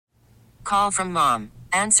call from mom.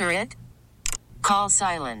 Answer it. Call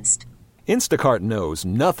silenced. Instacart knows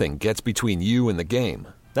nothing gets between you and the game.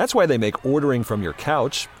 That's why they make ordering from your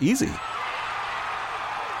couch easy.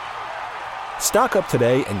 Stock up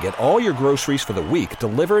today and get all your groceries for the week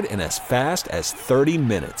delivered in as fast as 30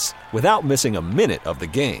 minutes without missing a minute of the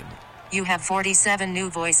game. You have 47 new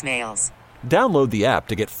voicemails. Download the app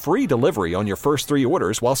to get free delivery on your first 3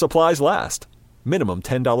 orders while supplies last. Minimum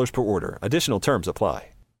 $10 per order. Additional terms apply.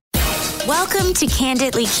 Welcome to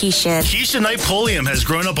Candidly Keshia. Keshia Knight Pulliam has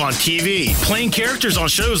grown up on TV, playing characters on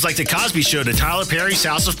shows like The Cosby Show to Tyler Perry's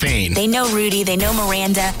House of Pain. They know Rudy, they know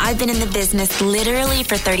Miranda. I've been in the business literally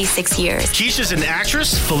for 36 years. Keshia's an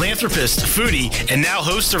actress, philanthropist, foodie, and now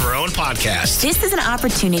host of her own podcast. This is an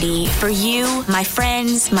opportunity for you, my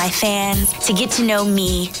friends, my fans, to get to know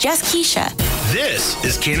me, just Keshia. This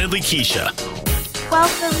is Candidly Keshia.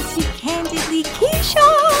 Welcome to Candidly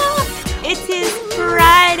Keshia. It is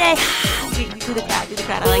Friday. Do the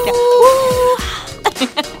crowd. I like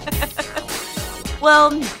that.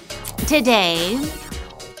 Well, today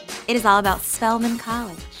it is all about Spelman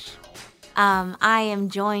College. I am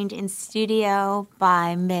joined in studio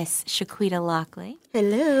by Miss Chiquita Lockley.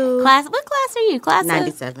 Hello. What class are you?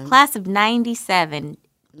 97. Class of 97.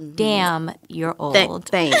 Mm-hmm. Damn, you're old.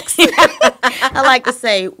 Thanks. I like to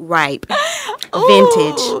say ripe.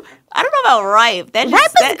 Vintage. Ooh, I don't know about ripe. Ripe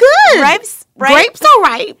is good. Grapes are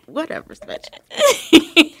ripe. Whatever.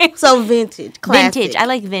 So vintage. Classic. Vintage. I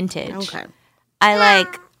like vintage. Okay. I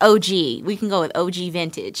like OG. We can go with OG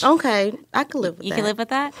vintage. Okay. I can live with that. You can live with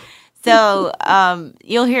that? So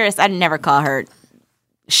you'll hear us. I never call her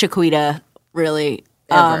Chiquita, really.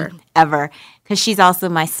 Ever. Because she's also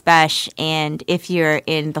my spesh. And if you're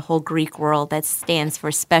in the whole Greek world, that stands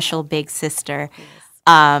for Special Big Sister.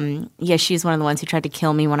 Yes. She's one of the ones who tried to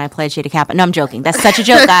kill me when I pledged Jada Kappa. No, I'm joking. That's such a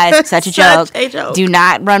joke, guys. Such a joke. Such a joke. Do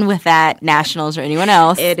not run with that, Nationals or anyone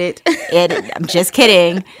else. Edit. I'm just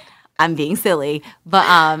kidding. I'm being silly.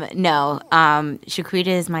 But no,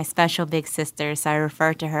 Chiquita is my special big sister, so I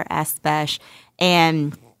refer to her as Spesh.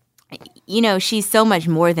 And you know, she's so much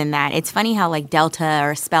more than that. It's funny how like Delta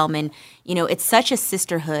or Spelman, you know, it's such a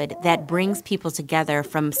sisterhood that brings people together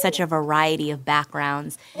from such a variety of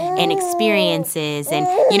backgrounds and experiences. And,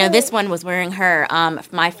 you know, this one was wearing her,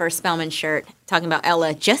 my first Spelman shirt, talking about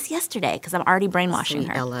Ella just yesterday because I'm already brainwashing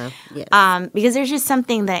her. Ella, yes. Because there's just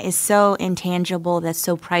something that is so intangible, that's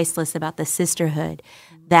so priceless about the sisterhood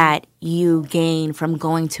that you gain from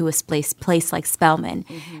going to a place like Spelman.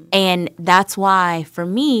 Mm-hmm. And that's why, for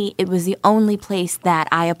me, it was the only place that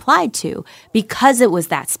I applied to because it was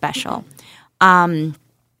that special. And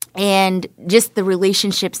just the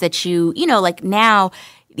relationships that you know, like now,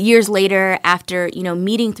 years later, after, you know,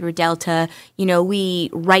 meeting through Delta, you know, we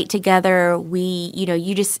write together, you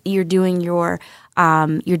know, you're doing your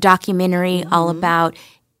documentary all about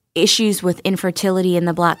issues with infertility in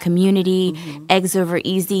the Black community, eggs over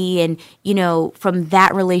easy, and, you know, from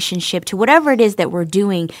that relationship to whatever it is that we're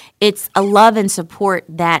doing, it's a love and support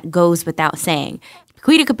that goes without saying.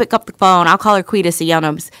 Quita could pick up the phone. I'll call her Quita so y'all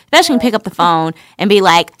know. Especially pick up the phone and be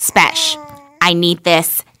like, Spesh, I need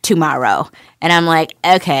this tomorrow. And I'm like,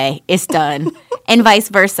 okay, it's done. And vice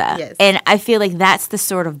versa. Yes. And I feel like that's the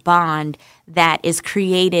sort of bond that is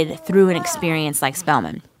created through an experience like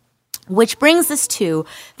Spelman. Which brings us to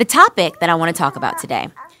the topic that I want to talk about today.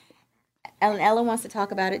 Ella wants to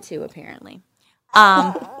talk about it too, apparently.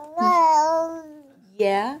 Yeah?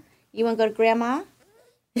 You want to go to Grandma?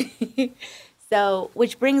 So,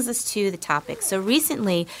 which brings us to the topic. So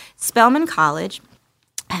recently, Spelman College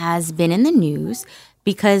has been in the news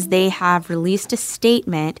because they have released a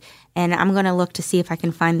statement, and I'm going to look to see if I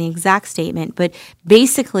can find the exact statement, but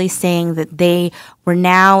basically saying that they were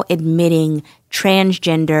now admitting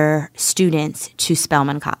transgender students to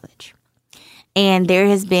Spelman College. And there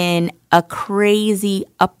has been a crazy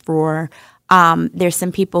uproar. There's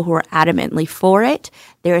some people who are adamantly for it.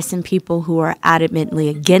 There are some people who are adamantly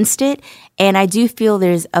against it. And I do feel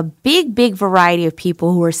there's a big, big variety of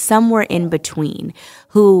people who are somewhere in between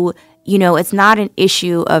who, you know, it's not an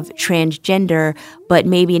issue of transgender, but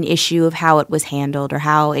maybe an issue of how it was handled or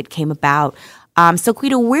how it came about. So,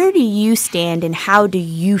 Quita, where do you stand and how do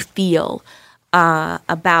you feel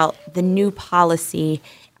about the new policy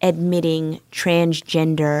admitting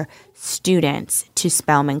transgender students to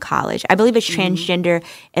Spelman College? I believe it's transgender,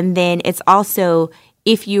 and then it's also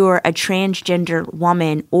if you're a transgender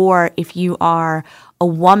woman or if you are a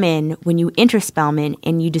woman when you enter Spelman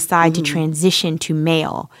and you decide to transition to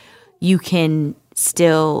male, you can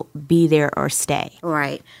still be there or stay.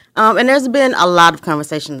 Right. And there's been a lot of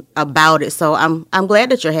conversation about it, so I'm glad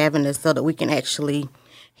that you're having this so that we can actually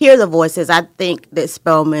hear the voices. I think that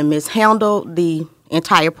Spelman mishandled the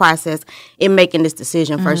entire process in making this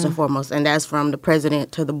decision first and foremost, and that's from the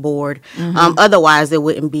president to the board. Otherwise, there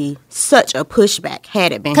wouldn't be such a pushback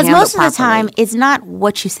had it been handled because most properly. of the time, it's not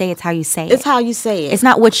what you say; it's how you say it. It's how you say it. It's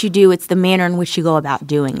not what you do; it's the manner in which you go about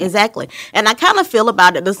doing it. Exactly. And I kind of feel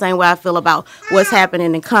about it the same way I feel about what's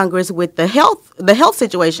happening in Congress with the health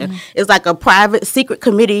situation. It's like a private secret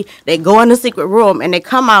committee. They go in the secret room and they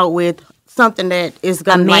come out with something that is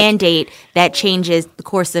going to mandate that changes the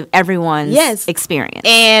course of everyone's experience.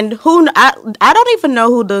 And I don't even know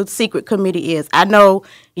who the secret committee is. I know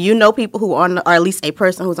people who are on, or at least a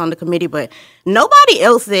person who's on the committee, but nobody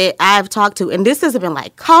else that I've talked to, and this has been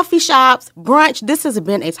like coffee shops, brunch, this has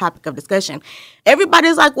been a topic of discussion.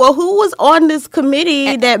 Everybody's like, well, who was on this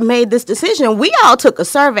committee that made this decision? We all took a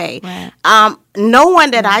survey. Right. No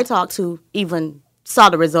one that I talked to even saw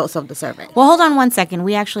the results of the survey. Well, hold on one second.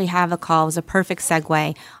 We actually have a call. It was a perfect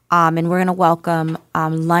segue. And we're going to welcome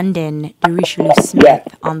Londyn Richelieu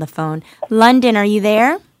Smith on the phone. Londyn, are you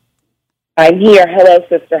there? I'm here. Hello,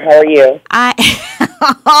 sister. How are you?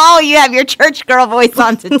 Oh, you have your church girl voice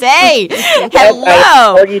on today. Hello.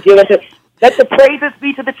 How are you doing? Let the praises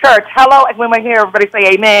be to the church. Hello. And when we're here, everybody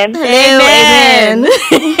say amen. Amen.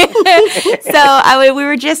 So we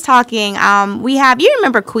were just talking. You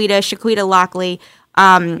remember Chiquita Lockley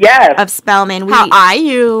of Spelman. How are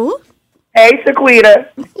you? Hey, Chiquita.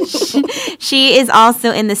 She is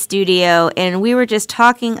also in the studio, and we were just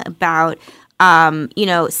talking about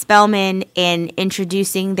Spelman and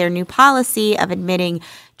introducing their new policy of admitting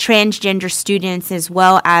transgender students as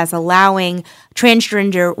well as allowing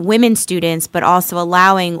transgender women students, but also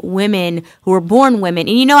allowing women who are born women.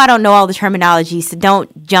 And I don't know all the terminology, so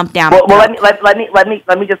don't jump down. Well, let me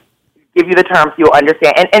just give you the terms so you'll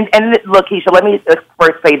understand. And look, Keshia, let me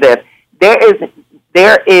first say this: this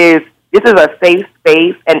is a safe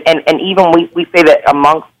space, and even we say that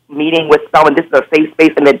amongst meeting with someone, this is a safe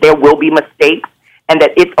space, and that there will be mistakes, and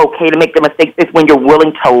that it's okay to make the mistakes. It's when you're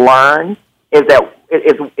willing to learn is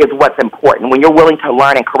what's important. When you're willing to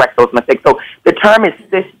learn and correct those mistakes. So the term is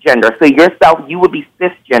cisgender. So yourself, you would be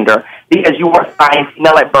cisgender because you are assigned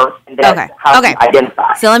female at birth, and that's how you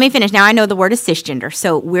identify. So let me finish. Now I know the word is cisgender.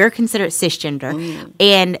 So we're considered cisgender,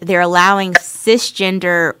 and they're allowing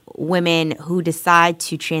cisgender women who decide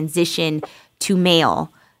to transition to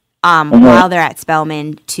male while they're at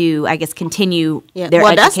Spelman to, I guess, continue their education.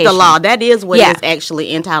 Well, that's the law. That is what is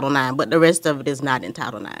actually in Title IX, but the rest of it is not in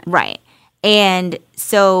Title IX. Right. And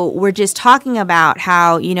so we're just talking about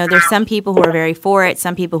how, there's some people who are very for it,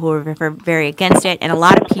 some people who are very against it, and a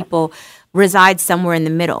lot of people reside somewhere in the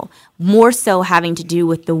middle, more so having to do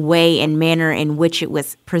with the way and manner in which it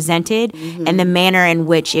was presented and the manner in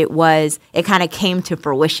which it kind of came to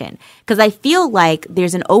fruition. Because I feel like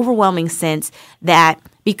there's an overwhelming sense that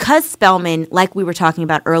because Spelman, like we were talking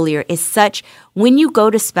about earlier, when you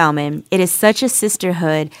go to Spelman, it is such a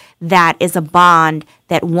sisterhood that is a bond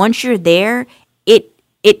that once you're there,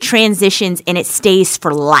 it transitions and it stays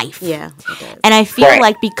for life. Yeah, it does. And I feel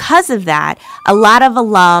like because of that, a lot of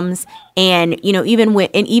alums and even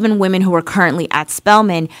women who are currently at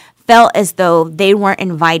Spelman felt as though they weren't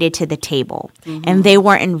invited to the table and they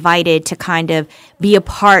weren't invited to kind of be a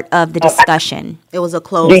part of the discussion. It was a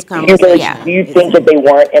closed conversation. Do you think that they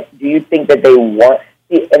weren't? Do you think that they weren't?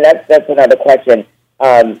 And that's another question.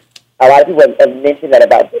 A lot of people have mentioned that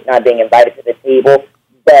about not being invited to the table,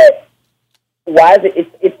 but why is it?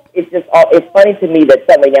 It's funny to me that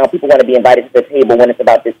suddenly now people want to be invited to the table when it's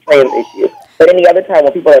about this trans issue. But any other time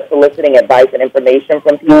when people are soliciting advice and information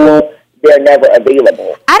from people, they're never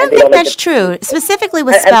available. I don't think that's true, specifically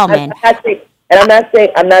with Spelman. I'm not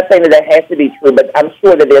saying that that has to be true, but I'm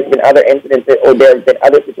sure that there's been other incidents or there's been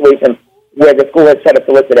other situations where the school has tried to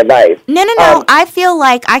solicit advice. No. I feel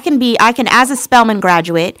like I can, as a Spelman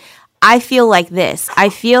graduate, I feel like this. I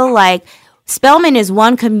feel like Spelman is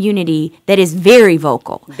one community that is very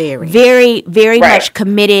vocal, very much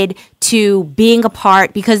committed to being a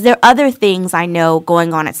part, because there are other things I know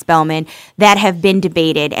going on at Spelman that have been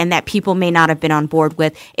debated and that people may not have been on board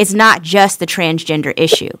with. It's not just the transgender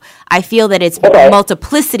issue. I feel that it's a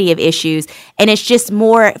multiplicity of issues, and it's just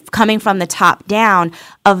more coming from the top down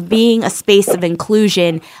of being a space of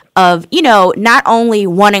inclusion, of, not only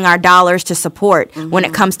wanting our dollars to support when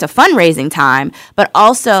it comes to fundraising time, but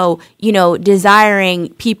also, desiring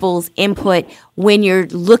people's input when you're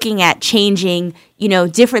looking at changing,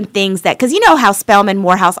 different things because how Spelman,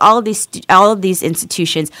 Morehouse, all of these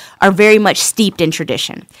institutions are very much steeped in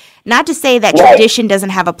tradition. Not to say that tradition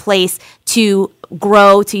doesn't have a place to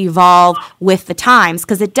grow, to evolve with the times,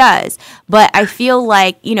 because it does. But I feel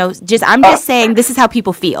like, I'm just saying this is how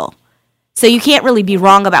people feel. So you can't really be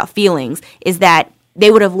wrong about feelings, is that they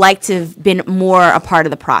would have liked to have been more a part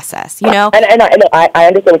of the process, you know? And I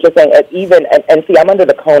understand what you're saying. And see, I'm under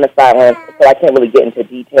the cone of silence, so I can't really get into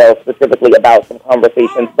details specifically about some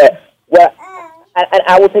conversations. But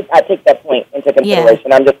I take that point into consideration.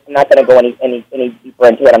 Yeah. I'm not going to go any deeper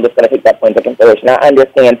into it. I'm just going to take that point into consideration. I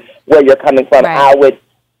understand where you're coming from. Right.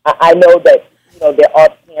 I know that there are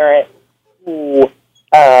parents who.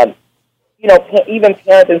 Even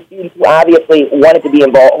parents and students who obviously wanted to be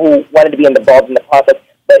involved in the process.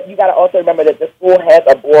 But you got to also remember that the school has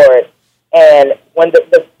a board, and when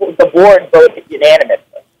the board voted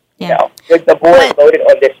unanimously, the board voted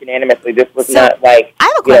on this unanimously. This was not like I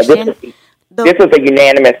have a question. This was a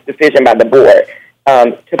unanimous decision by the board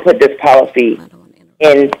to put this policy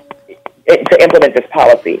in. To implement this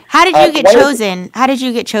policy. How did you get chosen? How did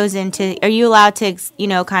you get chosen to? Are you allowed to,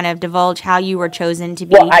 kind of divulge how you were chosen to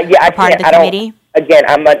be a part of the committee? Again,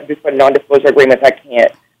 I'm just for non-disclosure agreements. I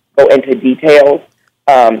can't go into details.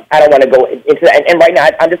 I don't want to go into that. And right now,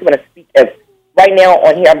 I'm just going to speak as right now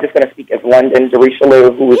on here. I'm just going to speak as Londyn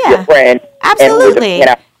Richelieu, who is your friend. Absolutely.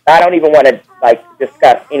 And I don't even want to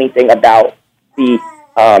discuss anything about the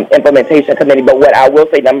implementation committee. But what I will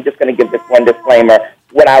say, and I'm just going to give this one disclaimer.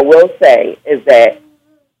 What I will say is that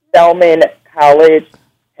Spelman College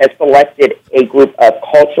has selected a group of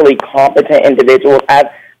culturally competent individuals. As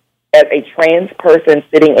a trans person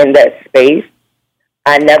sitting in that space,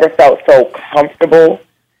 I never felt so comfortable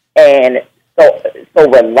and so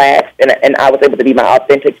relaxed, and I was able to be my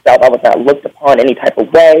authentic self. I was not looked upon any type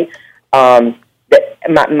of way. That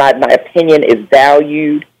my opinion is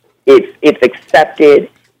valued, it's accepted,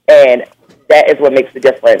 and that is what makes the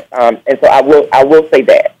difference. And so I will say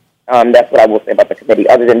that. That's what I will say about the committee.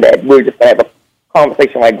 Other than that, we're just going to have a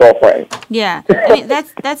conversation like girlfriends. Yeah. I mean,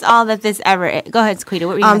 that's all that this ever is. Go ahead, Chiquita.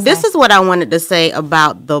 What were you going to say? This is what I wanted to say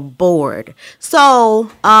about the board.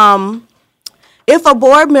 So, if a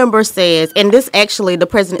board member says, and this actually the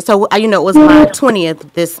president, so it was my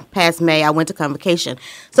 20th this past May, I went to convocation.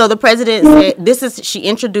 So the president said, she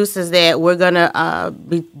introduces that we're going to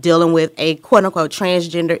be dealing with a quote unquote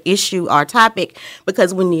transgender issue or topic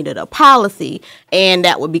because we needed a policy, and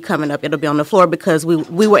that would be coming up. It'll be on the floor because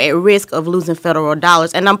we were at risk of losing federal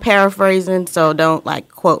dollars. And I'm paraphrasing, so don't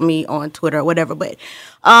quote me on Twitter or whatever, but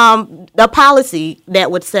the policy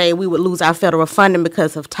that would say we would lose our federal funding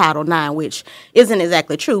because of Title IX, which isn't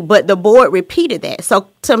exactly true, but the board repeated that. So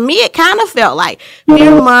to me, it kind of felt like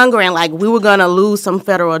fear-mongering, like we were going to lose some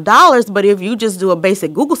federal dollars, but if you just do a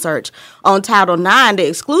basic Google search on Title IX, the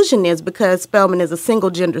exclusion is because Spelman is a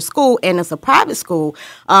single-gender school and it's a private school.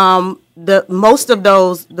 Most of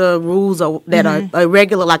the rules that are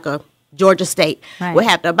irregular, like a Georgia State would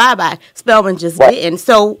have to abide by. Spelman just didn't.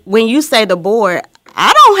 So when you say the board,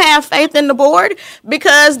 I don't have faith in the board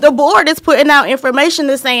because the board is putting out information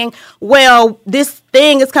that's saying, well, this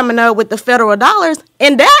thing is coming up with the federal dollars,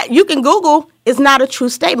 and that you can Google is not a true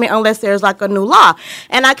statement unless there's a new law.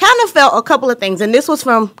 And I kind of felt a couple of things, and this was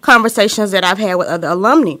from conversations that I've had with other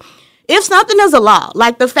alumni. If something is a law,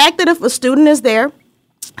 like the fact that if a student is there,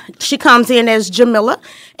 she comes in as Jamila,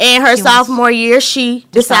 and her sophomore year, she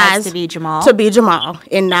decides to be Jamal.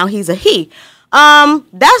 And now he's a he.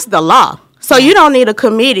 That's the law. So you don't need a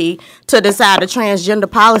committee to decide a transgender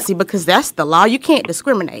policy because that's the law. You can't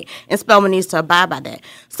discriminate, and Spelman needs to abide by that.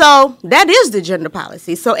 So that is the gender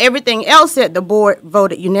policy. So everything else that the board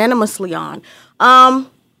voted unanimously on,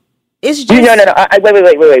 it's just... No.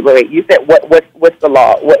 Wait. You said what's the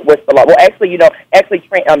law? What's the law? Well, actually,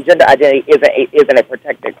 gender identity isn't a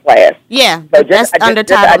protected class. Yeah, so that's under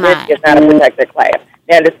Title IX. It's not a protected class.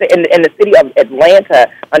 Now, in the city of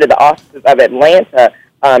Atlanta, under the auspices of Atlanta,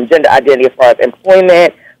 gender identity as far as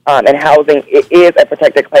employment and housing, it is a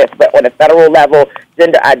protected class, but on a federal level,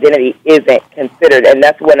 gender identity isn't considered, and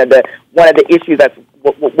that's one of the issues. That's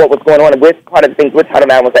what was going on with part of the things with Title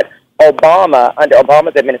IX was that under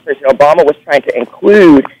Obama's administration, Obama was trying to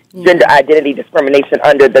include gender identity discrimination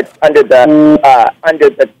under the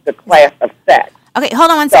class of sex. Okay,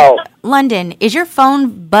 hold on one second. Londyn, is your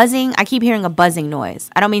phone buzzing? I keep hearing a buzzing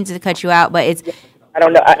noise. I don't mean to cut you out, but it's... I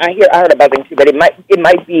don't know. I heard a buzzing too, but it might be.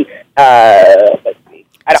 Let's see.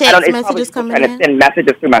 I don't. It's probably trying to send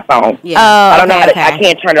messages through my phone. Yeah. I don't know how to. I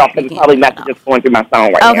can't turn it off because it's probably messages going through my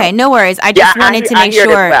phone right now. Okay, no worries. I just wanted to make sure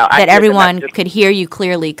that everyone could hear you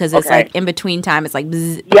clearly because it's in between time. It's like.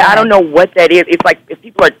 Bzz. Yeah, I don't know what that is. It's like if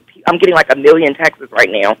people are. I'm getting a million texts right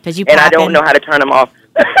now, and I don't know how to turn them off.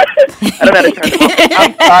 I don't know how to turn them off.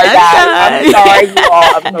 I'm sorry, guys. I'm sorry, you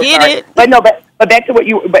all. I'm so sorry. It. But back to what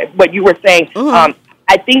you were saying. Mm-hmm.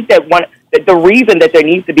 I think that the reason that there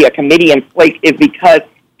needs to be a committee in place is because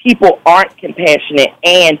people aren't compassionate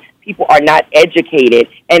and people are not educated,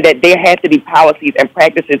 and that there has to be policies and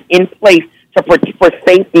practices in place for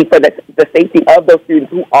safety, for the safety of those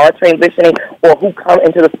students who are transitioning or who come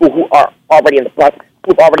into the school who are already in the process,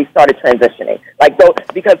 who've already started transitioning. Like, those,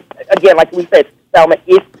 because, again, like we said, Spelman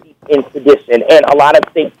is in tradition, and a lot of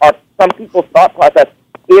things are, some people's thought process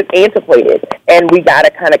is antiquated, and we got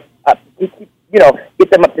to kind of, get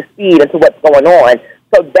them up to speed into what's going on.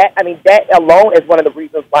 So that alone is one of the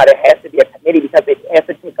reasons why there has to be a committee, because it has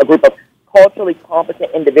to take a group of culturally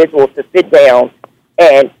competent individuals to sit down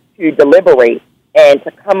and to deliberate and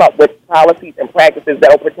to come up with policies and practices that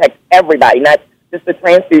will protect everybody, not just the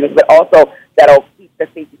trans students, but also that will keep the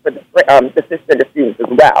safety for the cisgender students as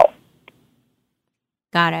well.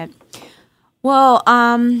 Got it. Well,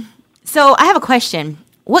 so I have a question.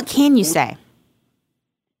 What can you say?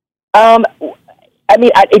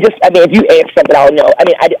 If you ask something, I'll know.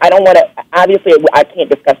 I don't want to, obviously, I can't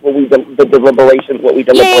discuss the deliberations, what we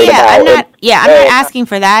deliberate about. I'm not asking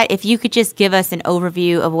for that. If you could just give us an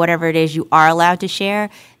overview of whatever it is you are allowed to share,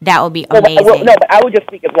 that would be amazing. But I would just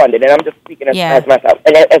speak as Londyn, and I'm just speaking as myself,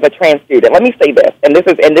 and as a trans student. Let me say this, and this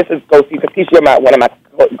is goes to you, because Keshia is one of my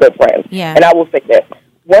good friends. Yeah. And I will say this.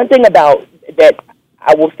 One thing about that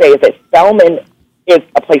I will say is that Spelman is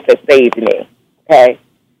a place that saved me, okay?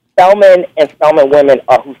 Spelman and Spelman women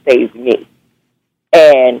are who saved me.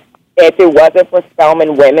 And if it wasn't for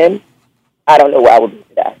Spelman women, I don't know where I would be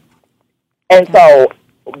today. And so,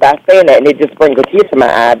 by saying that, and it just brings a tear to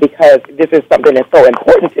my eye, because this is something that's so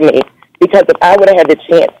important to me, because if I would have had the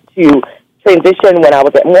chance to transition when I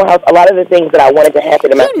was at Morehouse, a lot of the things that I wanted to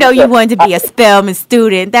happen in my future, you wanted to be a Spelman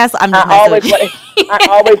student. That's I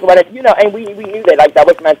always wanted, and we knew that, like, that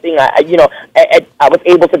was my thing. I was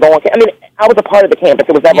able to go on. I was a part of the campus.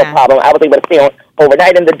 It was never a problem. I was able to stay on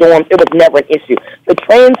overnight in the dorms. It was never an issue. The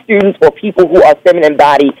trans students or people who are feminine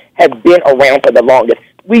body have been around for the longest.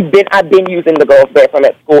 I've been using the girls' bathroom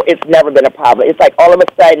at school. It's never been a problem. It's like all of a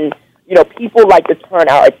sudden, people like to turn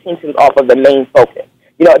our attention off of the main focus.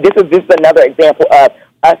 This is another example of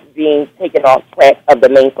us being taken off track of the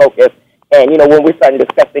main focus. And, when we're starting to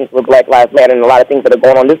discuss things with Black Lives Matter and a lot of things that are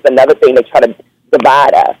going on, this is another thing they try to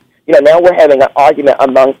divide us. Now we're having an argument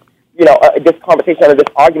amongst, this conversation or this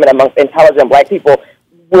argument amongst intelligent Black people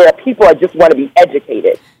where people just want to be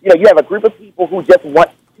educated. You have a group of people who just want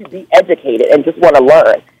to be educated and just want to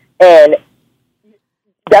learn. And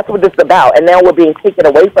that's what this is about. And now we're being taken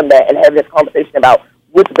away from that and having this conversation about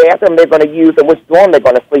which bathroom they're going to use and which dorm they're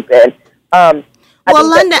going to sleep in. Londyn,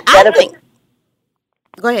 I think.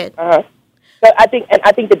 Go ahead. So I think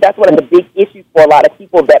that that's one of the big issues for a lot of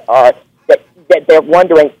people that they're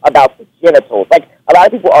wondering about the genitals. Like, a lot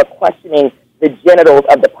of people are questioning the genitals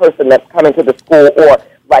of the person that's coming to the school, or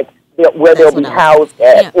like where they'll be housed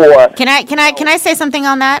at. Or can I say something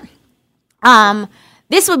on that?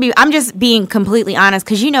 This would be, I'm just being completely honest,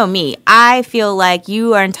 because you know me. I feel like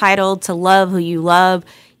you are entitled to love who you love.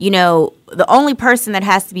 The only person that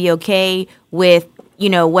has to be okay with,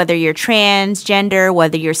 whether you're transgender,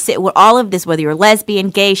 whether you're all of this, whether you're lesbian,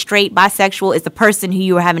 gay, straight, bisexual, is the person who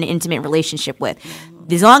you are having an intimate relationship with.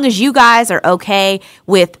 As long as you guys are okay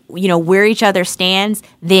with, where each other stands,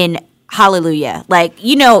 then hallelujah. Like,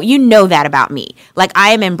 you know that about me. Like, I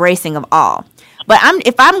am embracing of all. But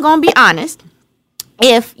if I'm going to be honest,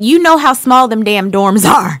 if you know how small them damn dorms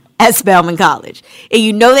are at Spelman College,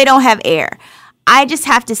 and they don't have air, I just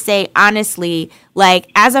have to say, honestly, like,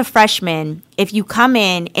 as a freshman, if you come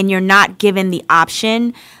in and you're not given the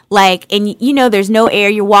option, like, and there's no air,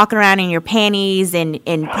 you're walking around in your panties and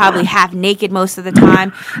probably half naked most of the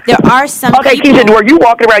time. There are some people. Keshia, were you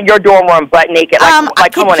walking around your dorm room butt naked? Come on,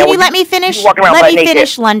 can you let me finish? Let me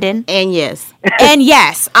finish, Londyn. And yes. And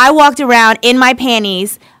yes, I walked around in my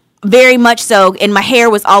panties. Very much so, and my hair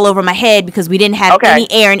was all over my head because we didn't have any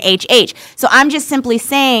air in HH. So I'm just simply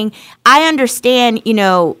saying, I understand,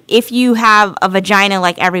 if you have a vagina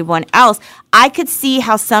like everyone else, I could see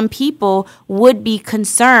how some people would be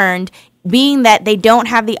concerned, being that they don't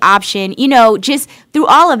have the option, just through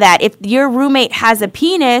all of that. If your roommate has a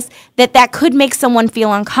penis, that could make someone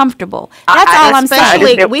feel uncomfortable. That's all I'm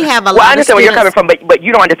saying. We have a lot of students. I understand where you're coming from, but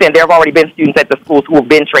you don't understand. There have already been students at the schools who have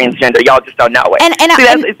been transgender. Y'all just don't know it.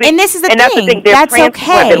 And this is the thing. That's the thing. There's trans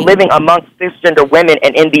people have been living amongst cisgender women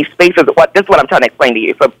and in these spaces. This is what I'm trying to explain to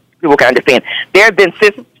you so people can understand. There have been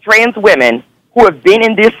trans women who have been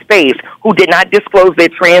in this space who did not disclose their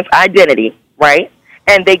trans identity, right?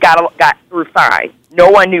 And they got through fine. No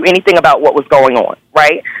one knew anything about what was going on,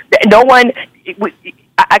 right? No one,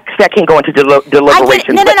 I can't go into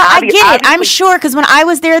deliberations. I get it. I'm sure, because when I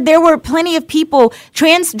was there were plenty of people.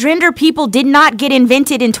 Transgender people did not get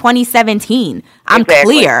invented in 2017. I'm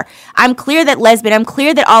clear that lesbian. I'm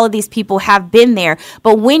clear that all of these people have been there.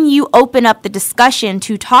 But when you open up the discussion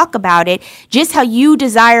to talk about it, just how you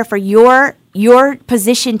desire for your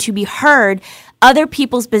position to be heard, other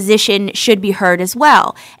people's position should be heard as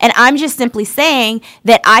well. And I'm just simply saying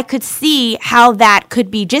that I could see how that could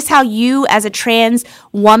be, just how you as a trans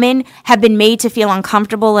woman have been made to feel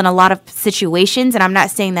uncomfortable in a lot of situations. And I'm not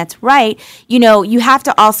saying that's right. You have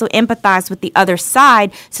to also empathize with the other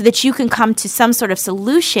side so that you can come to some sort of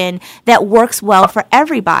solution that works well for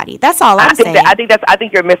everybody. That's all I'm saying. I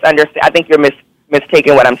think you're misunderstanding. I think you're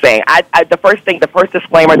mistaking what I'm saying. The first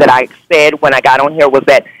disclaimer that I said when I got on here was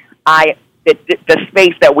that the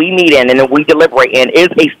space that we meet in and that we deliberate in is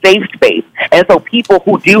a safe space. And so people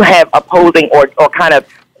who do have opposing or kind of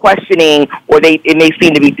questioning, or it may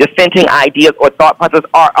seem to be dissenting ideas or thought processes,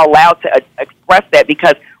 are allowed to express that,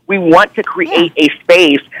 because we want to create a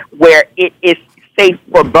space where it is safe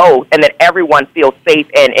for both and that everyone feels safe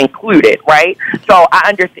and included, right? So I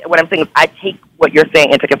understand. What I'm saying is I take what you're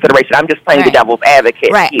saying into consideration. I'm just playing the devil's advocate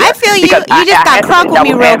here. I feel you. You just got crunk with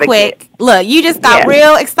me real quick. Look, you just got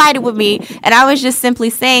real excited with me, and I was just simply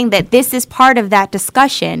saying that this is part of that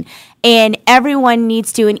discussion, and everyone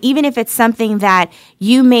needs to, and even if it's something that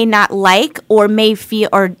you may not like or may feel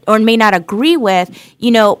or may not agree with,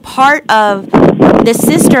 part of the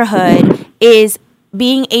sisterhood is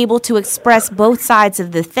being able to express both sides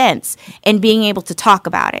of the fence and being able to talk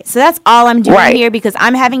about it. So that's all I'm doing here, because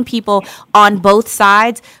I'm having people on both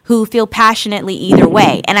sides who feel passionately either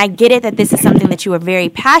way. And I get it that this is something that you are very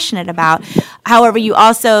passionate about. However, you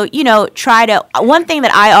also, one thing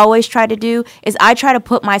that I always try to do is I try to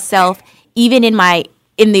put myself even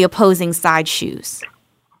in the opposing side shoes.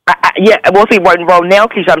 We'll see. Well, now,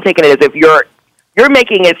 Keshia, I'm taking it as if you're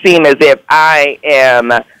making it seem as if I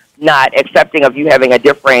am not accepting of you having a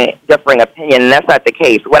differing opinion, and that's not the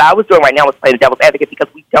case. What I was doing right now was playing the devil's advocate, because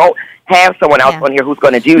we don't have someone else on here who's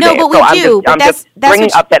going to do that. No, but we do. I'm just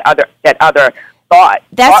bringing up that other thought.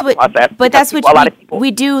 That's what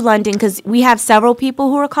we do, Londyn, because we have several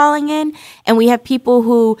people who are calling in, and we have people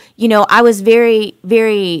who, I was very,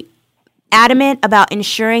 very adamant about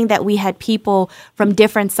ensuring that we had people from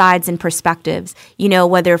different sides and perspectives,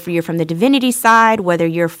 whether you're from the divinity side, whether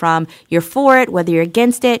you're for it, whether you're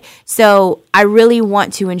against it. So I really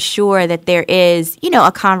want to ensure that there is,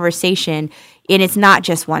 a conversation, and it's not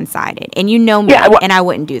just one-sided. And me, and I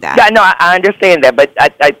wouldn't do that. Yeah, no, I understand that, but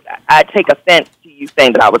I take offense to you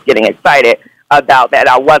saying that I was getting excited about that.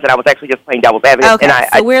 I wasn't. I was actually just playing devil's advocate. Okay,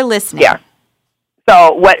 so we're listening. Yeah.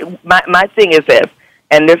 So what my thing is this,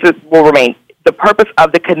 and will remain. The purpose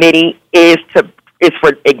of the committee is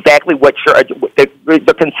for exactly what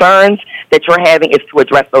the concerns that you're having is to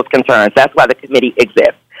address those concerns. That's why the committee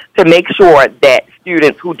exists, to make sure that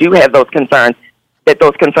students who do have those concerns, that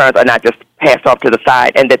those concerns are not just passed off to the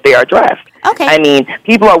side and that they are addressed. Okay. I mean,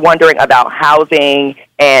 people are wondering about housing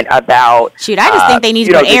and about... Shoot, I just think they need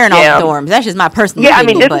to put air in all the dorms. That's just my personal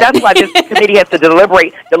opinion. Yeah, I mean, that's why this committee has to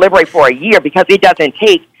deliberate for a year, because it doesn't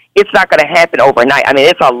take... It's not going to happen overnight. I mean,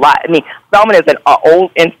 it's a lot. I mean, Spelman is an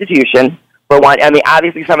old institution, for one. I mean,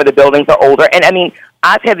 obviously some of the buildings are older. And, I mean,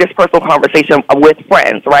 I've had this personal conversation with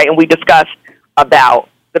friends, right? And we discussed about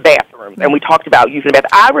the bathrooms, and we talked about using the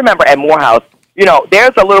bathroom. I remember at Morehouse,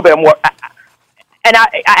 there's a little bit more... And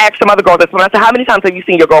I asked some other girls this one. I said, how many times have you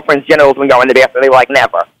seen your girlfriend's genitals when you're in the bathroom? They were like,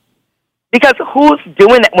 never. Because who's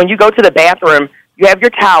doing that? When you go to the bathroom, you have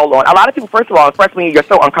your towel on. A lot of people, first of all, freshman year, you're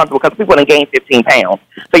so uncomfortable because people have gained 15 pounds.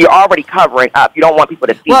 So you're already covering up. You don't want people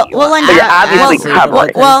to see you. Londyn, so you're obviously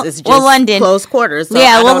covering. It's just Londyn. Close quarters. So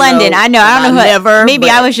Londyn. I know. I don't know. Never. Maybe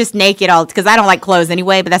I was just naked because I don't like clothes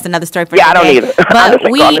anyway. But that's another story for I don't either.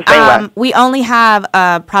 But we only have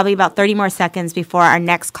probably about 30 more seconds before our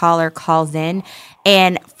next caller calls in.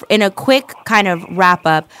 And in a quick kind of wrap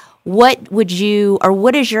up, what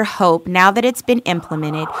is your hope now that it's been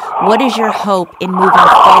implemented? What is your hope in moving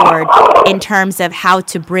forward in terms of how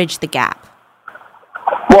to bridge the gap?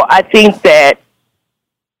 Well, I think that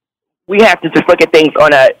we have to just look at things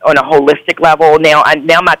on a holistic level. Now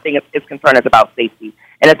my thing is concerned is about safety,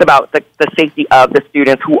 and it's about the safety of the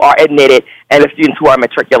students who are admitted and the students who are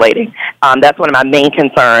matriculating. That's one of my main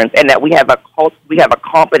concerns, and that we have a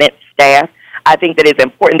competent staff. I think that it's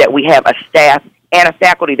important that we have a staff and a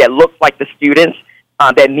faculty that looks like the students,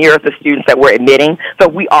 that mirrors the students that we're admitting. So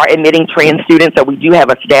we are admitting trans students, so we do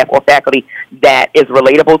have a staff or faculty that is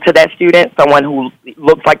relatable to that student, someone who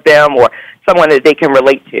looks like them or someone that they can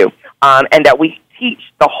relate to, and that we teach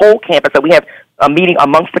the whole campus. So we have a meeting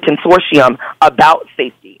amongst the consortium about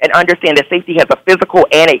safety and understand that safety has a physical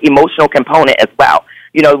and an emotional component as well.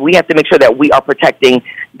 You know, we have to make sure that we are protecting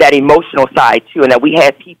that emotional side too, and that we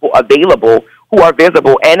have people available who are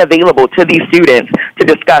visible and available to these students to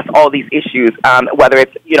discuss all these issues, whether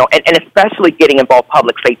it's, you know, and especially getting involved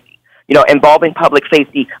public safety, you know, involving public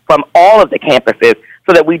safety from all of the campuses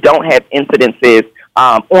so that we don't have incidences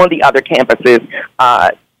on the other campuses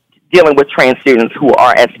dealing with trans students who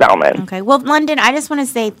are at Spelman. Okay. Well, Londyn, I just want to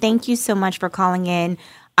say thank you so much for calling in.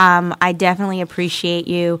 I definitely appreciate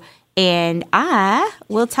you. And I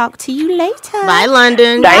will talk to you later. Bye,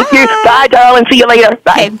 Londyn. Thank you. Bye, darling. See you later.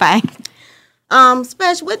 Bye. Okay, bye.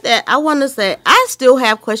 Special with that, I want to say I still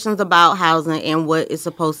have questions about housing and what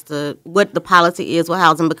the policy is with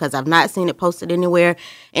housing, because I've not seen it posted anywhere.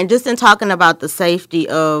 And just in talking about the safety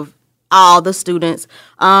of all the students,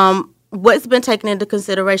 what's been taken into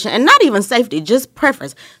consideration, and not even safety, just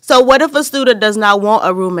preference. So what if a student does not want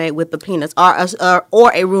a roommate with a penis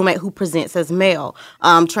or a roommate who presents as male,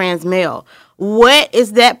 trans male? What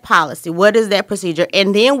is that policy? What is that procedure?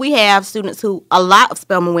 And then we have students who, a lot of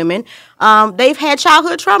Spelman women, they've had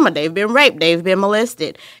childhood trauma. They've been raped. They've been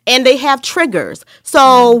molested. And they have triggers.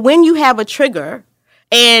 So when you have a trigger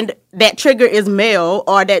and that trigger is male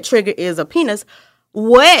or that trigger is a penis,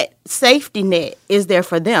 what safety net is there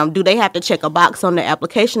for them? Do they have to check a box on the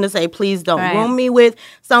application to say, please don't room me with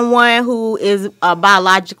someone who is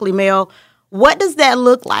biologically male? What does that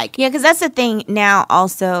look like? Yeah, because that's the thing now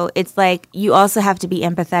also. It's like you also have to be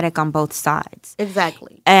empathetic on both sides.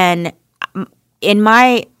 Exactly. And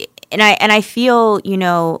I feel, you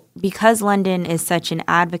know, because Londyn is such an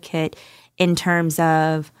advocate in terms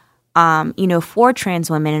of, you know, for trans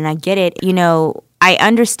women, and I get it, you know, I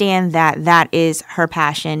understand that that is her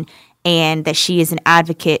passion and that she is an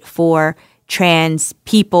advocate for trans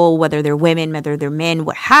people, whether they're women, whether they're men,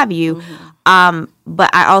 what have you. Mm-hmm.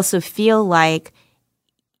 But I also feel like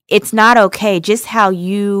it's not okay. Just how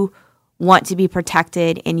you want to be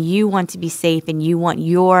protected and you want to be safe and you want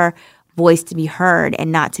your voice to be heard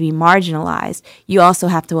and not to be marginalized, you also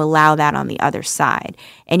have to allow that on the other side.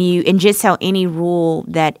 And just how any rule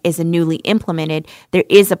that is a newly implemented, there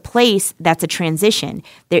is a place that's a transition.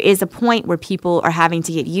 There is a point where people are having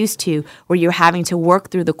to get used to, where you're having to work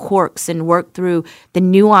through the quirks and work through the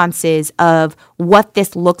nuances of what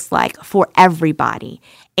this looks like for everybody.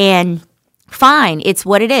 And fine, it's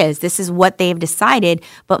what it is. This is what they've decided.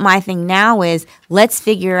 But my thing now is let's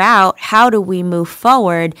figure out how do we move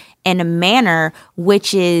forward in a manner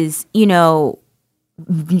which is, you know,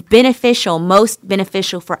 beneficial, most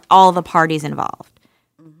beneficial for all the parties involved.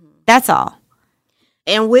 Mm-hmm. That's all.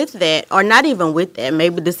 And with that, or not even with that,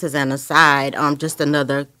 maybe this is an aside, just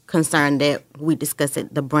another concern that we discuss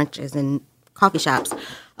at the brunches and coffee shops.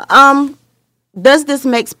 Does this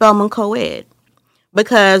make Spelman co-ed?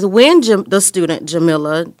 Because when the student,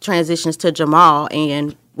 Jamila, transitions to Jamal,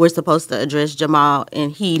 and we're supposed to address Jamal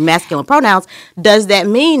and he masculine pronouns, does that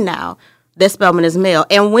mean now that Spelman is male?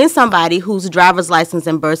 And when somebody whose driver's license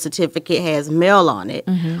and birth certificate has male on it,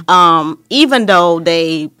 even though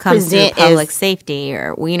they present through public safety,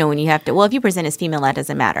 or, you know, when you have to, well, if you present as female, that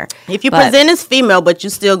doesn't matter. If you present as female, but you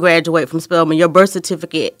still graduate from Spelman, your birth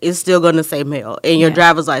certificate is still going to say male, and your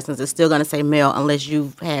driver's license is still going to say male unless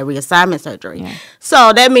you've had reassignment surgery. Yeah.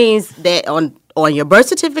 So that means that on your birth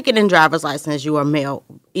certificate and driver's license, you are male,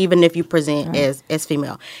 even if you present as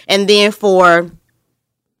female. And then for,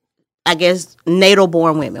 I guess,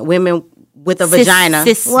 natal-born women with a vagina.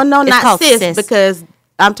 Well, no, not cis, because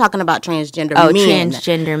I'm talking about transgender men. Oh,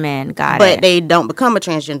 transgender men, got it. But they don't become a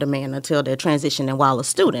transgender man until they're transitioning while a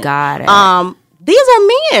student. Got it. These are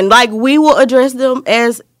men. Like, we will address them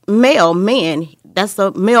as male men. That's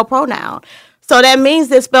a male pronoun. So that means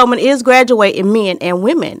that Spelman is graduating men and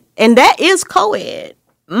women, and that is co-ed.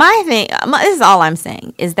 This is all I'm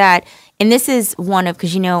saying, is that, and this is one of,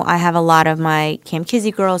 because, you know, I have a lot of my Camp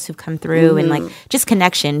Kizzy girls who've come through and, like, just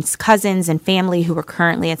connections, cousins and family who are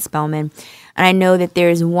currently at Spelman. And I know that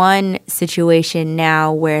there's one situation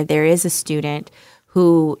now where there is a student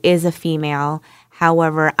who is a female.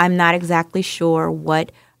 However, I'm not exactly sure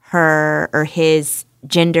what her or his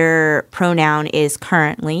gender pronoun is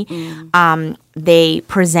currently. They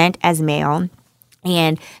present as male.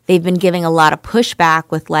 And they've been giving a lot of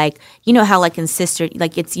pushback with, like, you know how, like, in sister,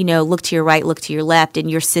 like, it's, you know, look to your right, look to your left, and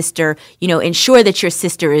your sister, you know, ensure that your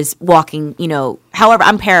sister is walking, you know, however,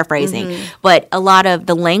 I'm paraphrasing. But a lot of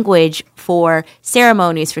the language for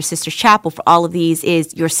ceremonies, for Sister's Chapel, for all of these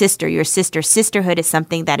is your sister, your sister. Sisterhood is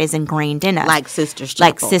something that is ingrained in us. Like Sister's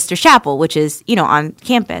Chapel. Like Sister's Chapel, which is, you know, on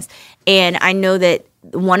campus. And I know that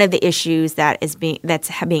one of the issues that's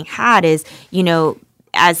being had is, you know,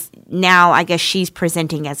 as now I guess she's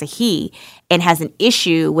presenting as a he and has an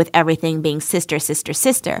issue with everything being sister, sister,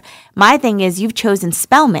 sister. My thing is you've chosen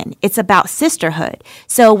Spelman. It's about sisterhood.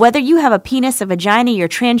 So whether you have a penis, a vagina, you're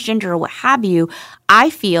transgender or what have you, I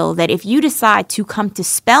feel that if you decide to come to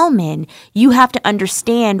Spelman, you have to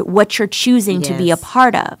understand what you're choosing to be a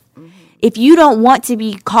part of. If you don't want to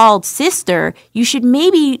be called sister, you should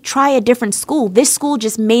maybe try a different school. This school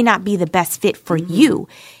just may not be the best fit for you.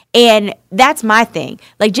 And that's my thing.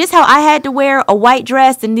 Like just how I had to wear a white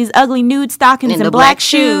dress and these ugly nude stockings and black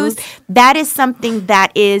shoes, that is something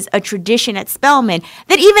that is a tradition at Spelman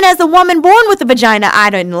that even as a woman born with a vagina, I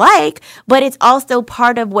didn't like, but it's also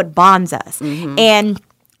part of what bonds us. And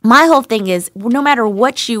my whole thing is no matter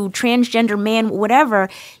what you, transgender, man, whatever,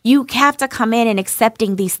 you have to come in and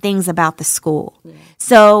accepting these things about the school.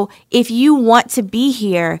 So if you want to be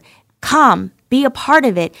here, come. Be a part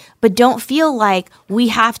of it, but don't feel like we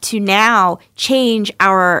have to now change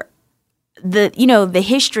the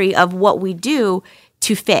history of what we do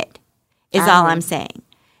to fit, is all I'm saying.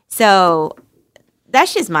 So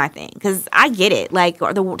that's just my thing, because I get it. Like,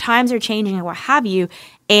 the times are changing and what have you,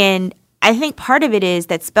 and I think part of it is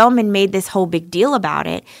that Spelman made this whole big deal about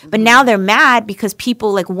it, but now they're mad because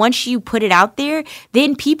people, like, once you put it out there,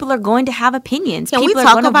 then people are going to have opinions. Can people we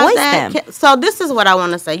talk are going to about voice that? them. So this is what I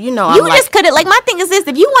want to say. You know, you just couldn't, like, my thing is this: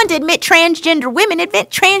 if you want to admit transgender women,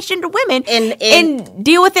 admit transgender women, and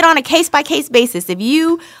deal with it on a case-by-case basis. If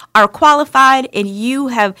you are qualified and you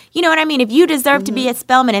have, you know what I mean? If you deserve to be at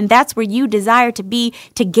Spelman and that's where you desire to be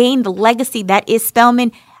to gain the legacy that is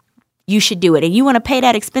Spelman, you should do it. And you want to pay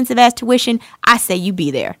that expensive ass tuition, I say you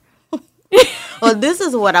be there. Well, this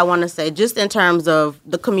is what I want to say, just in terms of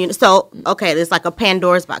the community. So, okay, it's like a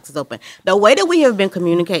Pandora's box is open. The way that we have been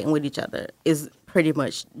communicating with each other is pretty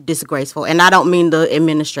much disgraceful. And I don't mean the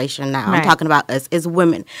administration now. I'm talking about us as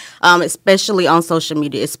women, especially on social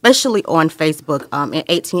media, especially on Facebook, in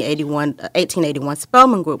 1881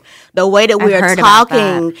 Spelman Group. The way that we are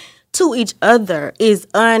talking to each other is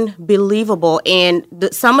unbelievable. And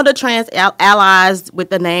some of the trans allies with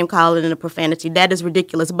the name calling and the profanity, that is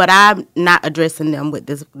ridiculous. But I'm not addressing them with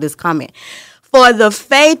this comment. For the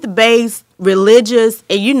faith-based, religious,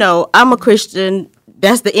 and you know, I'm a Christian.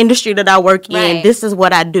 That's the industry that I work in. This is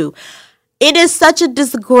what I do. It is such a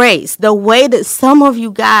disgrace the way that some of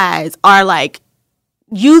you guys are like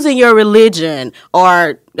using your religion,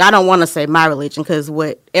 or I don't want to say my religion because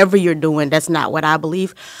whatever you're doing, that's not what I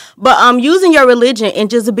believe. But using your religion and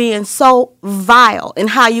just being so vile in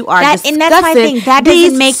how you are discussing. And that's my thing. That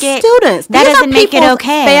doesn't make it students. That doesn't make it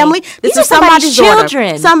okay. Family. These are somebody's children.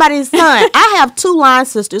 Daughter, somebody's son. I have 2 line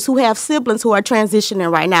sisters who have siblings who are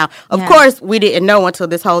transitioning right now. Of course, we didn't know until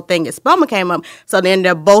this whole thing at Spelman came up. So then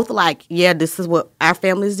they're both like, yeah, this is what our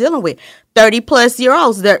family is dealing with.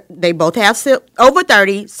 30-plus-year-olds. They both have over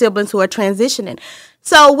 30 siblings who are transitioning.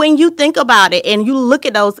 So when you think about it and you look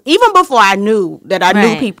at those, even before I knew that I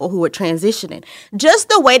knew people who were transitioning, just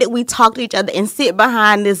the way that we talk to each other and sit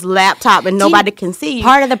behind this laptop and nobody can see you,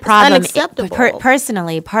 part of the problem, unacceptable.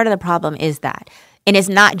 Personally, part of the problem is that. And it's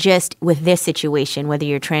not just with this situation, whether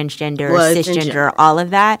you're transgender or cisgender or all of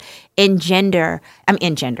that. In general,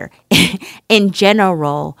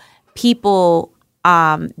 people,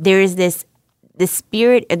 there is this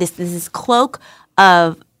spirit, this cloak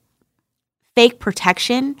of fake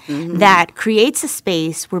protection that creates a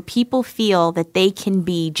space where people feel that they can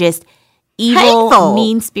be just evil,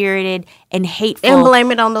 mean-spirited, and hateful. And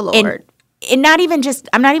blame it on the Lord. And I'm not even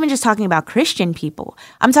just talking about Christian people.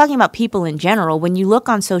 I'm talking about people in general. When you look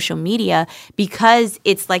on social media, because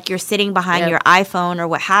it's like you're sitting behind your iPhone or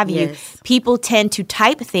what have you, people tend to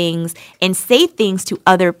type things and say things to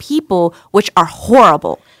other people which are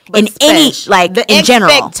horrible. In general. The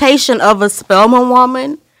expectation of a Spelman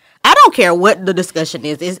woman, I don't care what the discussion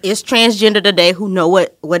is. It's transgender today. Who know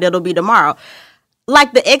what it'll be tomorrow?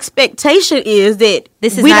 Like, the expectation is that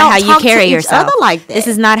this is not how you carry yourself. Like that. This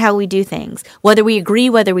is not how we do things. Whether we agree,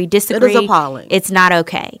 whether we disagree, it is appalling. It's not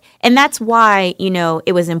okay. And that's why,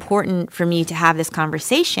 it was important for me to have this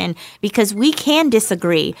conversation, because we can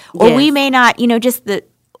disagree, or we may not. Just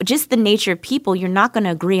the nature of people. You're not going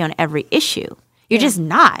to agree on every issue. You're just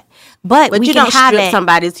not. But we you can don't have strip it.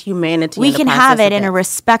 Somebody's humanity. We can have it in a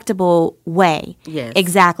respectable way. Yes.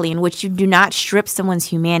 Exactly. In which you do not strip someone's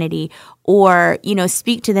humanity or,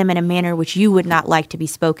 speak to them in a manner which you would not like to be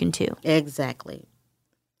spoken to. Exactly.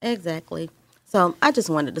 So I just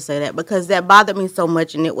wanted to say that because that bothered me so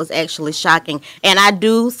much, and it was actually shocking. And I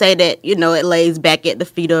do say that, it lays back at the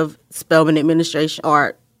feet of Spelman administration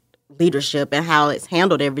or leadership and how it's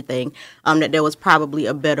handled everything, that there was probably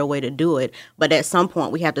a better way to do it. But at some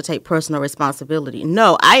point, we have to take personal responsibility.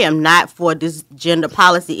 No, I am not for this gender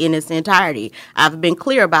policy in its entirety. I've been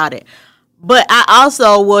clear about it. But I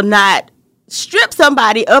also will not strip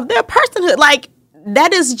somebody of their personhood. Like,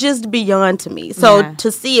 that is just beyond to me. So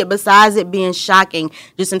to see it, besides it being shocking,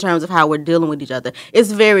 just in terms of how we're dealing with each other,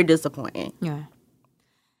 it's very disappointing. Yeah.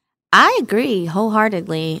 I agree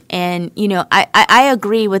wholeheartedly, and I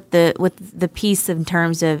agree with the piece in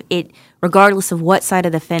terms of it. Regardless of what side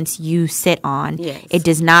of the fence you sit on, it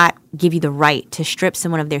does not give you the right to strip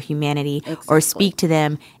someone of their humanity or speak to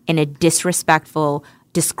them in a disrespectful,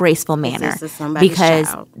 disgraceful manner,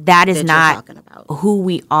 because that is not who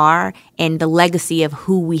we are and the legacy of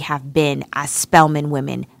who we have been as Spelman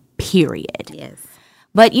women. Period. Yes.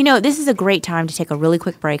 But, this is a great time to take a really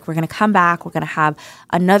quick break. We're going to come back. We're going to have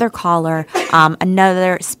another caller,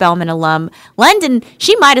 another Spelman alum. Londyn,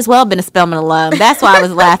 she might as well have been a Spelman alum. That's why I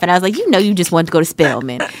was laughing. I was like, you just wanted to go to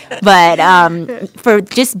Spelman. But for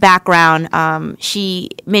just background, she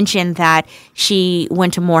mentioned that she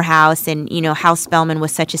went to Morehouse and, how Spelman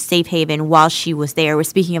was such a safe haven while she was there. We're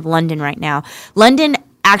speaking of Londyn right now. Londyn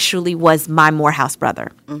actually was my Morehouse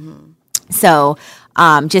brother. Mm-hmm. So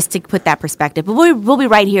just to put that perspective. But we'll be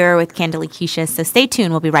right here with Candidly Keshia, so stay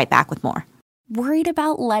tuned. We'll be right back with more. Worried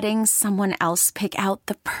about letting someone else pick out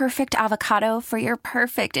the perfect avocado for your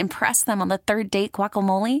perfect impress them on the third date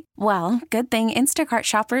guacamole? Well, good thing Instacart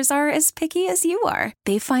shoppers are as picky as you are.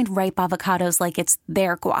 They find ripe avocados like it's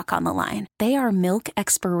their guac on the line. They are milk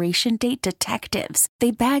expiration date detectives.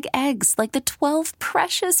 They bag eggs like the 12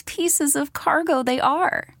 precious pieces of cargo they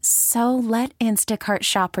are. So let Instacart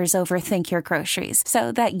shoppers overthink your groceries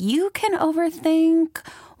so that you can overthink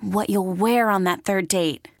what you'll wear on that third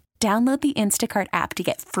date. Download the Instacart app to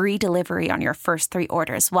get free delivery on your first 3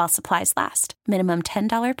 orders while supplies last. Minimum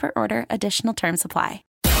 $10 per order. Additional terms apply.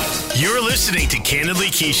 You're listening to Candidly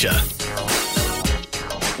Keshia.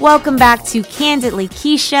 Welcome back to Candidly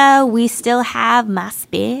Keshia. We still have my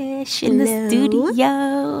Spish in the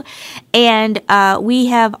studio. And we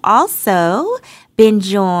have also been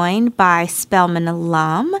joined by Spelman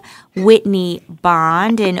alum Whitney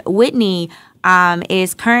Bond. And Whitney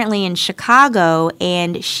is currently in Chicago,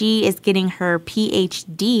 and she is getting her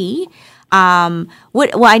PhD.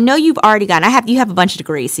 Well, I know you've already gotten. You have a bunch of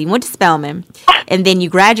degrees. So you went to Spelman, and then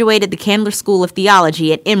you graduated the Candler School of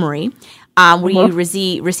Theology at Emory, where you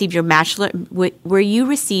received your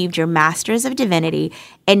Master's of Divinity,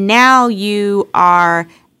 and now you are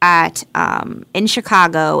at in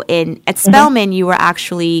Chicago. At Spelman, you were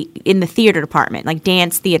actually in the theater department, like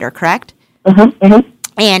dance theater, correct? Mm-hmm. Mm-hmm.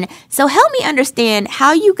 And so help me understand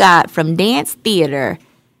how you got from dance theater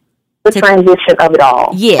the transition of it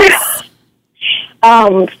all. Yes.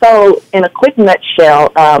 So in a quick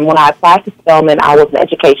nutshell, when I applied to Spelman, I was an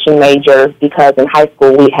education major because in high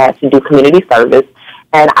school we had to do community service,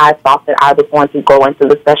 and I thought that I was going to go into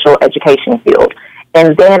the special education field.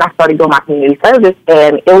 And then I started doing my community service,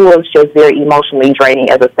 and it was just very emotionally draining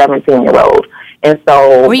as a 17-year-old. And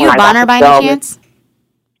so were you a Bonner by any chance?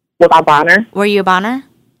 Was I Bonner? Were you a Bonner?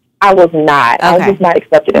 I was not. Okay. I was not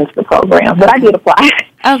accepted into the program, but I did apply.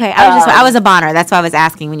 Okay, I was a Bonner. That's why I was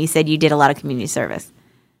asking when you said you did a lot of community service.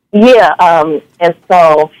 Yeah, and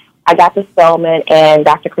so I got to Spelman, and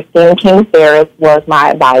Dr. Christine King-Ferris was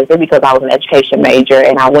my advisor because I was an education major,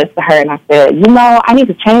 and I went to her and I said, I need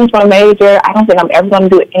to change my major. I don't think I'm ever going to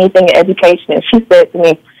do anything in education. And she said to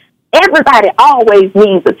me, everybody always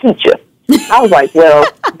needs a teacher. I was like, well,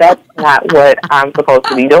 that's not what I'm supposed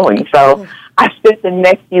to be doing. So I spent the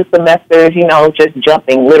next few semesters, just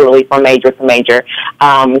jumping literally from major to major.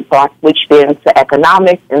 So I switched into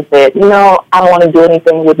economics and said, I don't want to do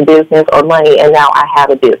anything with business or money, and now I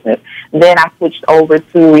have a business. Then I switched over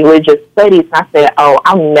to religious studies, and I said,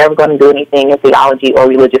 I'm never going to do anything in theology or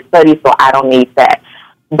religious studies, so I don't need that.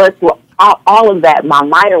 But through all of that, my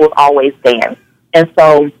minor was always dance. And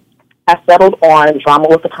so I settled on drama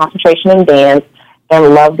with a concentration in dance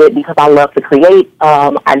and loved it because I love to create.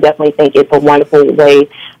 I definitely think it's a wonderful way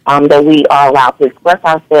that we are allowed to express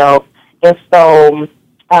ourselves. And so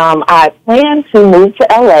I planned to move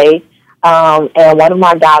to L.A., and one of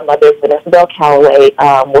my godmothers, Vanessa Bell Calloway,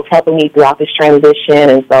 was helping me throughout this transition.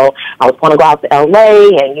 And so I was going to go out to L.A.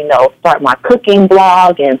 and, start my cooking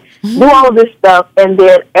blog and do all of this stuff. And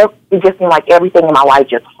then it just seemed like everything in my life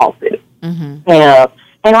just halted. Mm-hmm.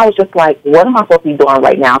 And I was just like, what am I supposed to be doing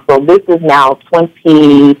right now? So this is now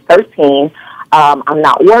 2013. I'm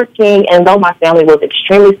not working. And though my family was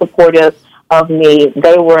extremely supportive of me,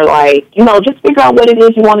 they were like, just figure out what it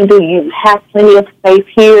is you want to do. You have plenty of space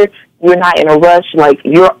here. You're not in a rush. Like,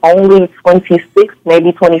 you're only 26,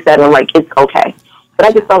 maybe 27. Like, it's okay. But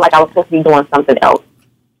I just felt like I was supposed to be doing something else.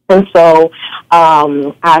 And so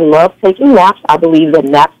I love taking naps. I believe that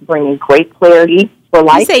naps bring great clarity for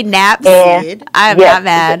life. You say naps? And I'm not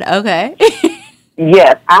mad. Okay.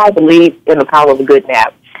 Yes, I believe in the power of a good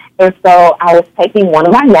nap. And so I was taking one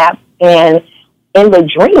of my naps, and in the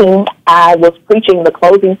dream, I was preaching the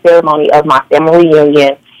closing ceremony of my family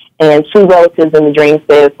reunion, and two relatives in the dream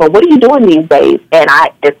said, "So what are you doing these days?" And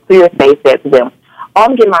I, as clear as day, said to them, "Oh,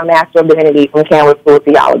 I'm getting my Master of Divinity from Candler School of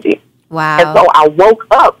Theology." Wow. And so I woke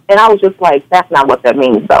up, and I was just like, that's not what that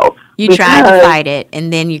means, though. You tried to fight it,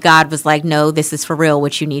 and then God was like, no, this is for real,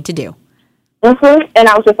 what you need to do. Mm-hmm. And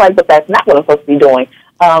I was just like, but that's not what I'm supposed to be doing.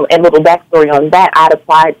 And little backstory on that, I'd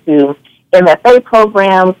applied to MFA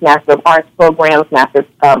programs, Master of Arts programs, Master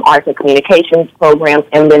of Arts and Communications programs,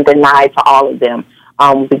 and been denied to all of them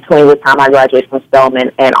between the time I graduated from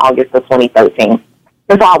Spelman and August of 2013.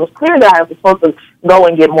 And so I was clear that I was supposed to go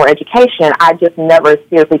and get more education. I just never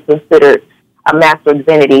seriously considered a Master of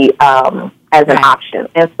Divinity as an option.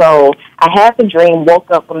 And so I had the dream,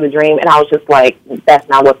 woke up from the dream, and I was just like, that's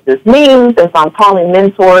not what this means. And so I'm calling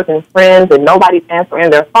mentors and friends, and nobody's answering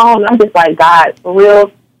their phone. I'm just like, God, for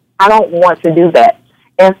real, I don't want to do that.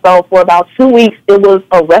 And so for about 2 weeks, it was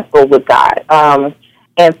a wrestle with God.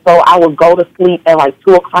 And so I would go to sleep at like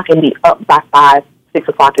 2 o'clock and be up by 5, 6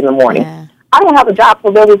 o'clock in the morning. Yeah. I don't have a job,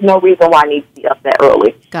 so there was no reason why I need to be up that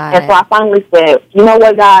early. And so I finally said, you know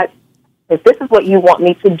what, God, if this is what you want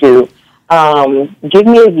me to do, give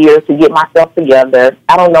me a year to get myself together.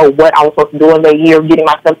 I don't know what I was supposed to do in the year of getting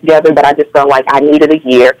myself together, but I just felt like I needed a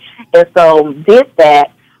year. And so did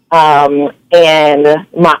that. And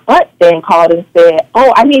my aunt then called and said,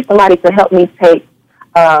 oh, I need somebody to help me take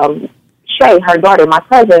Shay, her daughter, my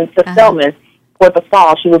cousin, to Spelman for the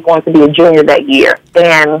fall. She was going to be a junior that year.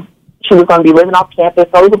 And she was going to be living off campus,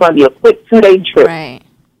 so it was going to be a quick 2-day trip. Right.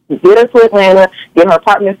 Get her to Atlanta, get her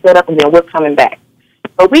apartment set up, and then we're coming back.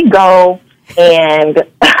 So we go, and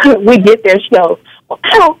we get there. She goes, well,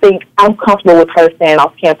 I don't think I'm comfortable with her staying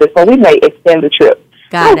off campus, so we may extend the trip.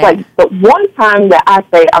 I was like, but one time that I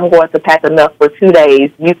say I'm going to pack enough for 2 days,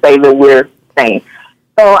 you say that we're staying.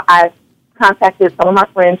 So I contacted some of my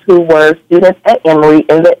friends who were students at Emory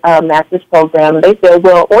in the master's program. They said,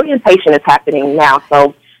 well, orientation is happening now,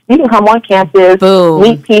 so you can come on campus,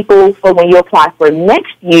 meet people, so when you apply for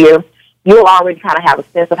next year, you'll already kind of have a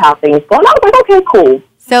sense of how things go. And I was like, okay, cool.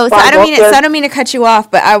 So I don't mean to cut you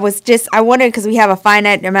off, but I wondered because we have a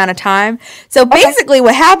finite amount of time. So basically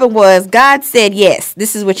what happened was God said, yes,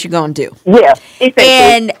 this is what you're going to do. Yeah. Exactly.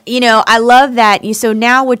 And, I love that. So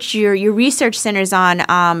now what your research centers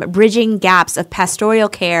on bridging gaps of pastoral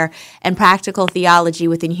care and practical theology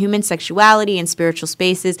within human sexuality and spiritual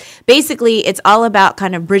spaces. Basically, it's all about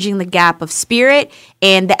kind of bridging the gap of spirit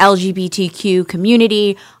and the LGBTQ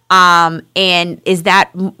community. And is that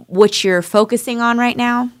what you're focusing on right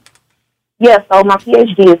now? Yes, so my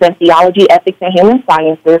PhD is in theology, ethics, and human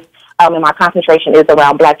sciences, and my concentration is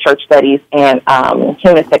around Black church studies and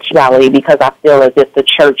human sexuality because I feel as if the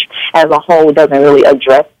church as a whole doesn't really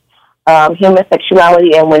address human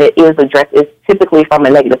sexuality, and when it is addressed, it's typically from a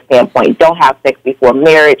negative standpoint. Don't have sex before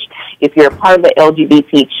marriage. If you're a part of the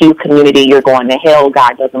LGBTQ community, you're going to hell.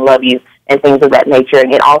 God doesn't love you, and things of that nature.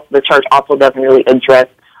 And the church also doesn't really address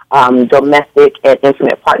domestic and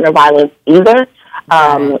intimate partner violence either.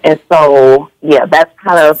 And so, yeah, that's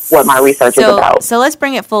kind of what my research is about. So let's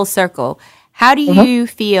bring it full circle. How do you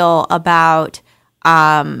feel about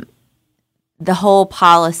the whole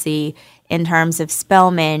policy in terms of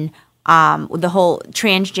Spelman, the whole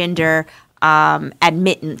transgender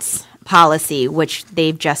admittance policy, which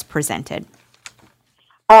they've just presented?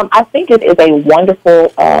 I think it is a wonderful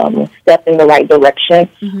step in the right direction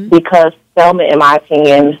because Spelman, in my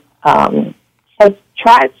opinion, has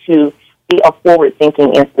tried to be a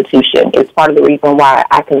forward-thinking institution. It's part of the reason why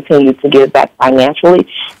I continue to give back financially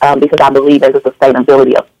because I believe in the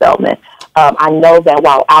sustainability of Spelman. I know that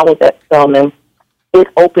while I was at Spelman, it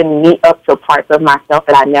opened me up to parts of myself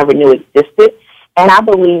that I never knew existed, and I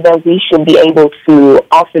believe that we should be able to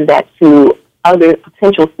offer that to other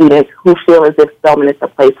potential students who feel as if Spelman is a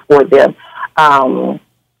place for them.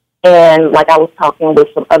 And like I was talking with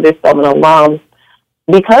some other Spelman alums,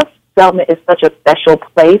 because Spelman is such a special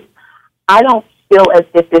place, I don't feel as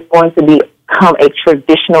if it's going to become a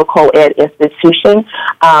traditional co-ed institution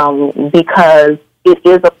because it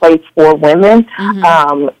is a place for women.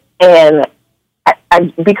 And I,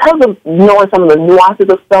 because of knowing some of the nuances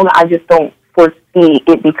of Spelman, I just don't foresee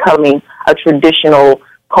it becoming a traditional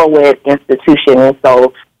co-ed institution. And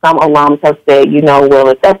so some alums have said, well,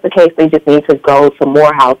 if that's the case, they just need to go to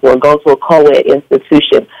Morehouse or go to a co-ed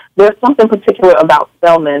institution. There's something particular about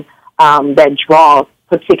Spelman that draws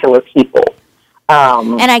particular people.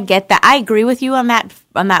 And I get that. I agree with you on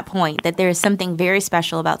that point, that there is something very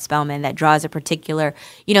special about Spelman that draws a particular,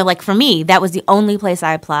 like for me, that was the only place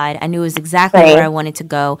I applied. I knew it was exactly where I wanted to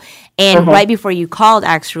go. And right before you called,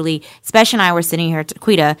 actually, Spesh and I were sitting here,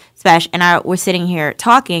 Spesh and I were sitting here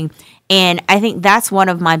talking. And I think that's one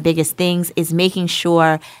of my biggest things is making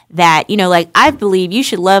sure that, I believe you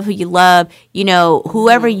should love who you love,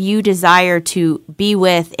 whoever you desire to be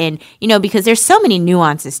with. And, because there's so many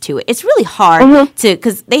nuances to it. It's really hard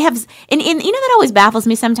because they have, and that always baffles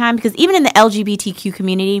me sometimes because even in the LGBTQ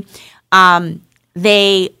community, I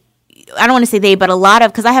don't want to say they, but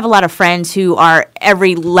because I have a lot of friends who are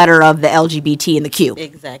every letter of the LGBT and the Q.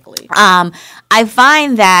 Exactly. I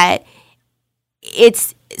find that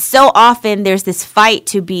it's, so often there's this fight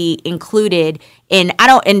to be included in,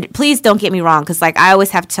 and please don't get me wrong, because I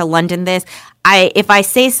always have to tell Londyn this, if I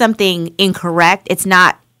say something incorrect, it's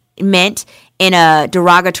not meant in a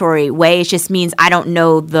derogatory way, it just means I don't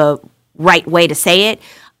know the right way to say it.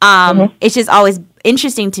 It's just always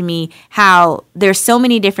interesting to me how there's so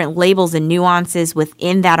many different labels and nuances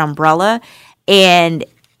within that umbrella, and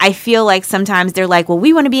I feel like sometimes they're like, well,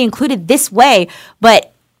 we want to be included this way, but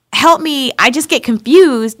help me, I just get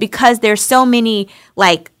confused because there's so many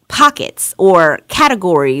pockets or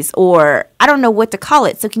categories or I don't know what to call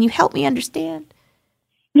it. So can you help me understand?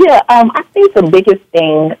 Yeah, I think the biggest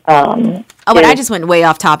thing. But I just went way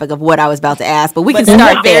off topic of what I was about to ask, but we can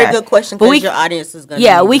start there. Very good question because your audience is going to.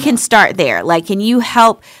 Yeah, we can start there. Can you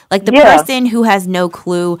help the person who has no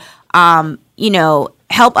clue,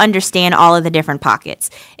 help understand all of the different pockets,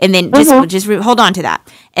 and then just hold on to that.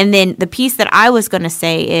 And then the piece that I was going to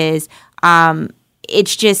say is,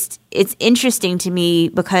 it's interesting to me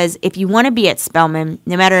because if you want to be at Spelman,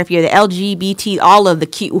 no matter if you're the LGBT, all of the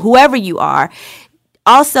Q, whoever you are,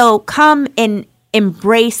 also come and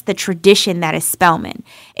embrace the tradition that is Spelman.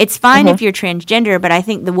 It's fine if you're transgender, but I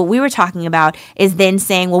think what we were talking about is then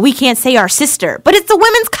saying, well, we can't say our sister, but it's a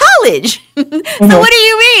women's college. So what do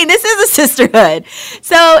you mean? This is a sisterhood.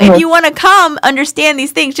 So if you want to come understand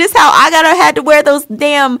these things, just how I had to wear those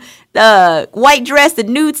damn white dress and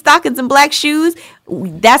nude stockings and black shoes,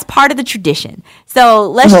 that's part of the tradition. So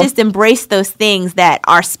let's just embrace those things that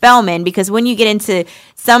are Spelman, because when you get into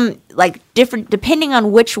some different, depending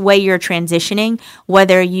on which way you're transitioning,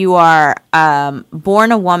 whether you are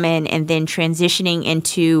born a woman and then transitioning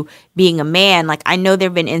into being a man, I know there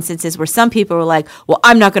have been instances where some people were like, well,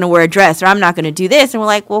 I'm not going to wear a dress or I'm not going to do this. And we're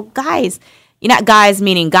like, well, guys, you're not guys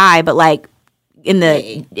meaning guy, but in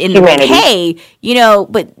the K,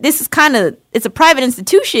 but this is it's a private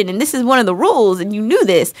institution and this is one of the rules and you knew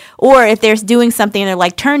this. Or if they're doing something and they're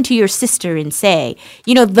like, turn to your sister and say,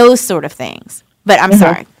 those sort of things. But I'm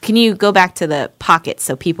sorry, can you go back to the pockets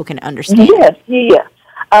so people can understand? Yes.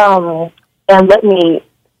 And let me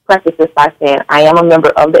preface this by saying I am a member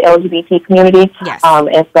of the LGBT community. Yes.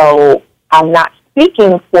 And so I'm not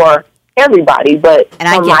speaking for everybody, but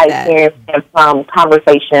from my experience and from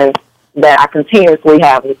conversations that I continuously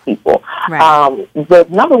have with people. Right. The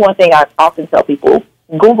number one thing I often tell people,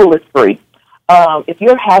 Google is free. If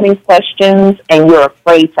you're having questions and you're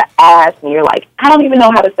afraid to ask and you're like, I don't even know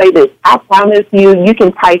how to say this, I promise you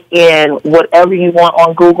can type in whatever you want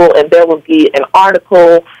on Google and there will be an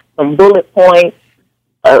article, some bullet points,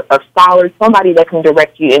 a scholar, somebody that can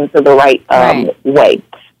direct you into the right way.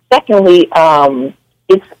 Secondly,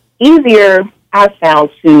 it's easier, I've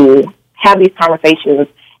found, to have these conversations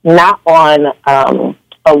not on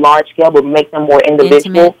a large scale, but make them more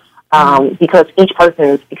individual. Because each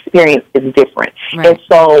person's experience is different. Right. And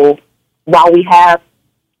so while we've had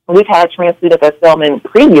trans students at Spelman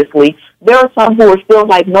previously, there are some who are still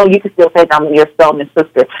like, no, you can still say I'm your Spelman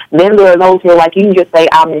sister. Then there are those who are like, you can just say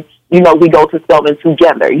we go to Spelman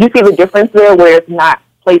together. You see the difference there where it's not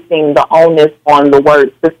placing the onus on the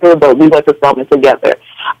word sister, but we went to Spelman together.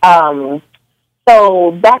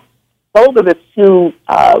 So those are the two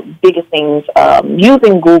biggest things.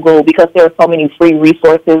 Using Google, because there are so many free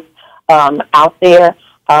resources out there,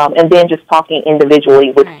 and then just talking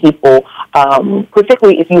individually with people,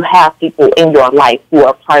 particularly if you have people in your life who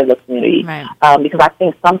are part of the community. Right. Because I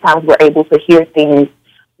think sometimes we're able to hear things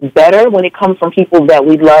better when it comes from people that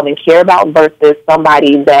we love and care about versus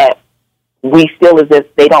somebody that we feel as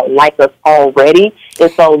if they don't like us already,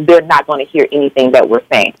 and so they're not going to hear anything that we're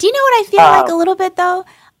saying. Do you know what I feel like a little bit, though?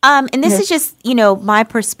 And this is just, my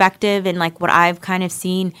perspective and, what I've kind of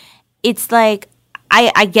seen. It's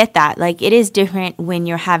I get that. It is different when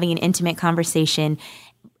you're having an intimate conversation.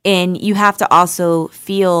 And you have to also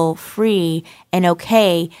feel free and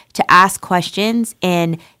okay to ask questions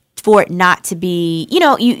and for it not to be,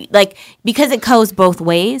 you like, because it goes both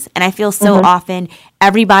ways. And I feel so often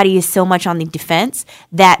everybody is so much on the defense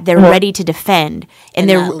that they're ready to defend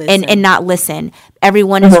and not listen.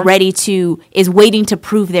 Everyone is is waiting to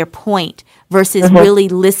prove their point versus really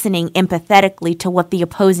listening empathetically to what the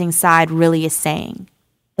opposing side really is saying.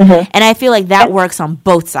 And I feel like that works on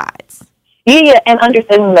both sides. Yeah, and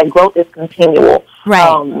understanding that growth is continual.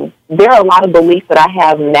 Right. There are a lot of beliefs that I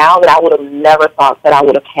have now that I would have never thought that I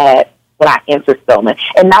would have had when I entered Spelman.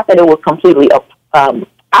 And not that it was completely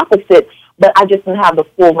opposite, but I just didn't have the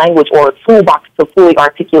full language or toolbox to fully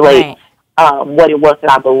articulate what it was that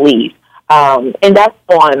I believed. And that's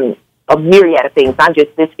on a myriad of things, not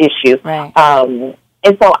just this issue. Right.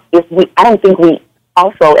 And so I don't think we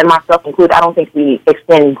also, and myself included, I don't think we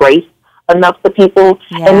extend grace enough to people,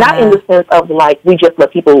 and not in the sense of like we just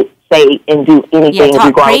let people say and do anything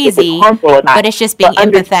regardless if it's harmful or not. But it's just being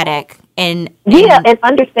empathetic and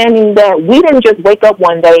understanding that we didn't just wake up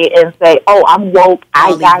one day and say, "Oh, I'm woke.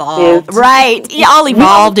 I got this." Right? Yeah, all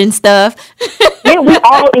evolved and stuff. Yeah, we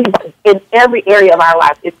all in every area of our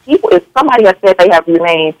lives. If somebody has said they have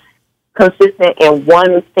remained consistent in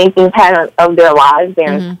one thinking pattern of their lives,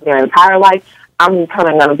 their entire life, I'm kind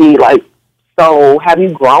of going to be like, so have you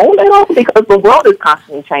grown at all? Because the world is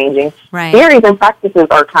constantly changing. Right. Theories and practices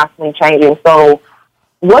are constantly changing. So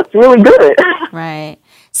what's really good? Right.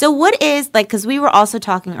 So what is, like, because we were also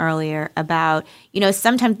talking earlier about,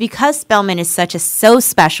 sometimes because Spelman is so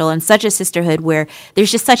special and such a sisterhood where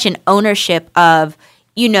there's just such an ownership of,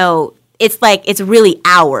 it's like it's really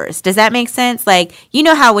ours. Does that make sense? Like, you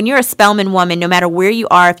know how when you're a Spelman woman, no matter where you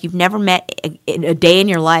are, if you've never met a day in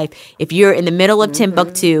your life, if you're in the middle of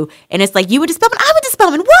Timbuktu and it's like, you went to Spelman, I went to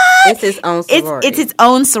Spelman, what? It's its own sorority. It's its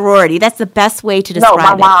own sorority. That's the best way to describe it. No,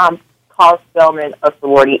 my mom calls Spelman a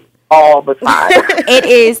sorority all the time. It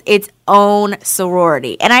is its own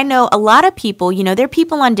sorority. And I know a lot of people, there are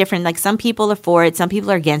people on different, like some people are for it, some people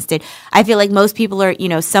are against it. I feel like most people are,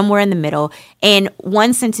 somewhere in the middle. And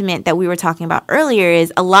one sentiment that we were talking about earlier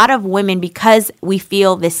is a lot of women, because we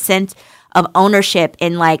feel this sense of ownership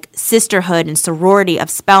and like sisterhood and sorority of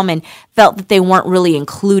Spelman, felt that they weren't really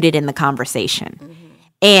included in the conversation.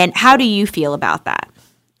 And how do you feel about that?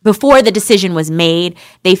 Before the decision was made,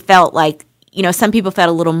 they felt like, some people felt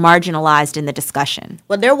a little marginalized in the discussion.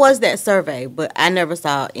 Well, there was that survey, but I never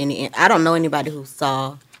saw any. I don't know anybody who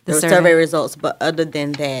saw the survey results, but other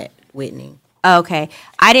than that, Whitney. Okay.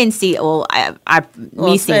 I didn't see,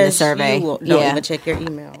 me seeing the survey. Don't even check your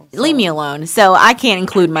email. So. Leave me alone. So I can't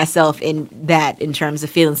include myself in that in terms of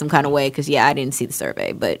feeling some kind of way because, I didn't see the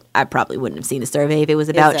survey, but I probably wouldn't have seen the survey if it was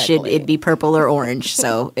about should it be purple or orange.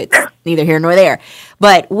 So it's neither here nor there.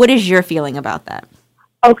 But what is your feeling about that?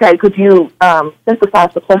 Okay, could you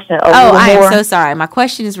synthesize the question a little more? I am so sorry. My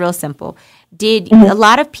question is real simple. Did a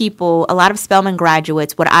lot of people, a lot of Spelman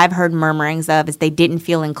graduates, what I've heard murmurings of is they didn't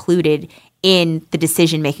feel included in the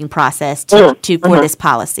decision-making process for this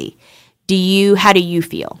policy. How do you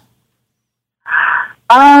feel?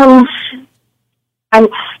 I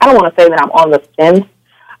don't want to say that I'm on the fence,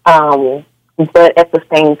 but at the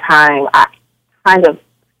same time, I kind of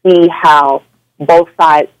see how both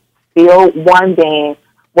sides feel. One being,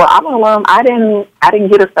 well, I'm an alum. I didn't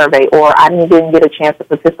get a survey, or I didn't get a chance to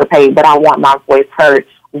participate, but I want my voice heard.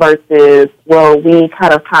 Versus, well, we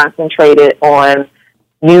kind of concentrated on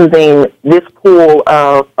using this pool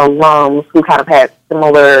of alums who kind of had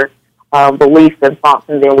similar beliefs and thoughts,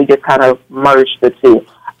 and then we just kind of merged the two.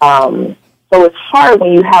 So it's hard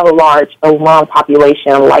when you have a large alum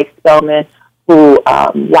population like Spelman who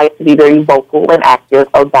like to be very vocal and active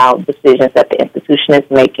about decisions that the institution is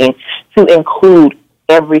making, to include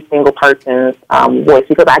every single person's voice.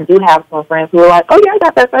 Because I do have some friends who are like, oh, yeah, I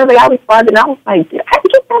got that survey. I responded. And I was like, did I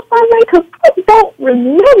get that survey? Because I don't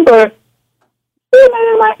remember seeing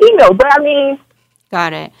it in my email. But, I mean.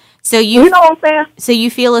 Got it. So you know what I'm saying? So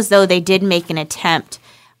you feel as though they did make an attempt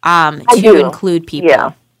to include people.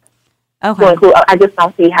 Yeah. Okay. I just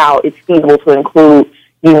don't see how it's feasible to include,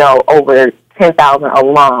 over 10,000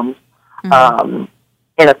 alums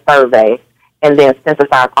in a survey and then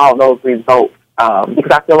synthesize all those results.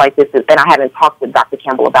 Because I feel like this is, and I haven't talked with Dr.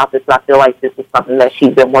 Campbell about this, but I feel like this is something that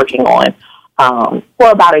she's been working on for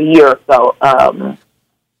about a year or so.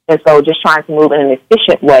 And so just trying to move in an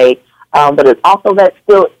efficient way, but it's also that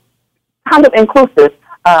still kind of inclusive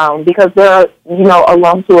because there are,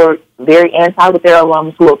 alums who are very anti, but there are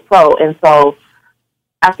alums who are pro. And so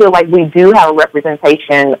I feel like we do have a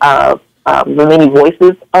representation of the many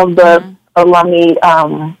voices of the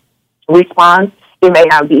alumni response. it may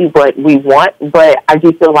not be what we want, but I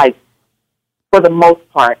do feel like, for the most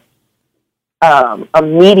part, a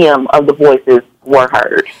medium of the voices were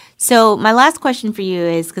heard. So my last question for you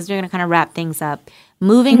is, because we're going to kind of wrap things up,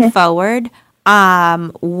 moving forward,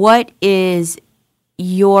 what is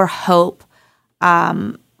your hope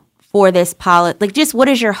for this policy? Like, just what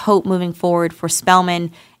is your hope moving forward for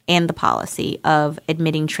Spelman and the policy of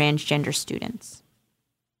admitting transgender students?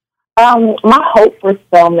 My hope for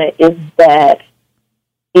Spelman is that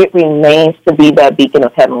it remains to be that beacon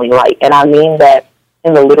of heavenly light. And I mean that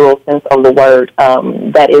in the literal sense of the word,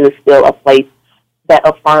 that it is still a place that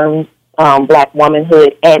affirms Black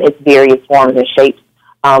womanhood and its various forms and shapes,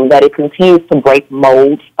 that it continues to break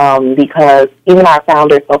molds, because even our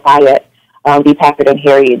founders, Sophia B. Packard and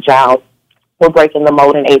Harriet Giles, were breaking the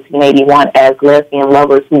mold in 1881 as lesbian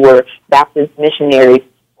lovers who were Baptist missionaries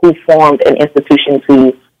who formed an institution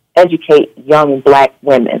to educate young Black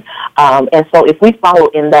women. And so if we follow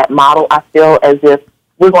in that model, I feel as if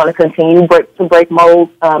we're going to continue to break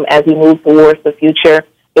molds as we move towards the future.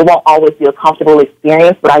 It won't always be a comfortable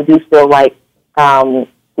experience, but I do feel like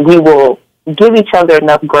we will give each other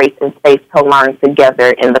enough grace and space to learn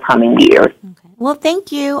together in the coming years. Okay. Well,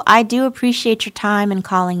 thank you. I do appreciate your time and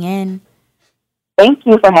calling in. Thank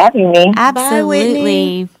you for having me.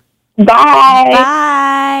 Absolutely. Bye.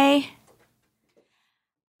 Bye.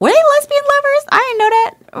 Were they lesbian lovers? I didn't know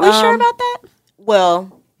that. Are we sure about that?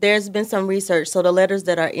 Well, there's been some research. So the letters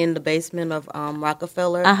that are in the basement of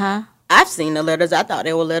Rockefeller, I've seen the letters. I thought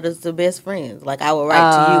they were letters to best friends. Like, I would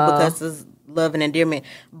write to you because it's love and endearment.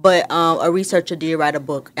 But a researcher did write a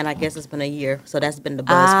book, and I guess it's been a year. So that's been the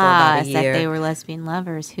buzz for about a year. That they were lesbian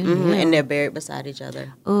lovers. Who knew? And they're buried beside each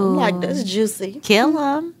other. Ooh. I'm like, that's juicy. Kill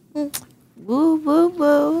them. Woo, woo,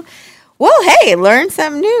 woo. Well, hey, learn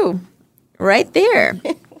something new right there.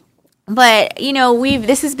 But, you know,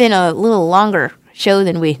 this has been a little longer show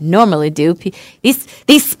than we normally do. These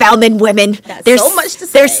Spelman women, there's so much to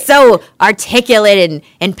say. They're so articulate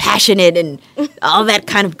and passionate and all that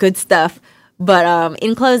kind of good stuff. But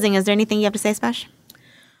in closing, is there anything you have to say, Spash?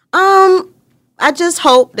 I just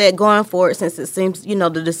hope that going forward, since it seems,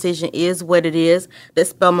 the decision is what it is, that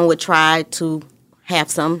Spelman would try to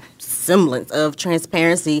have some semblance of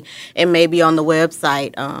transparency, and maybe on the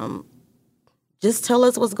website, just tell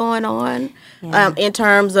us what's going on in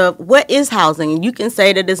terms of what is housing. And you can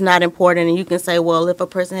say that it's not important, and you can say, well, if a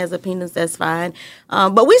person has a penis, that's fine.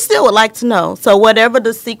 But we still would like to know. So whatever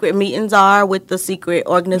the secret meetings are with the secret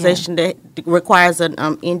organization that requires an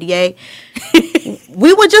NDA,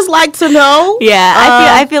 we would just like to know.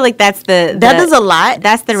 Yeah, I feel like that is a lot.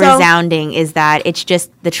 That's the resounding, is that it's just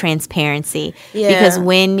the transparency. Yeah. Because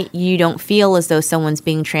when you don't feel as though someone's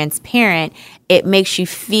being transparent, it makes you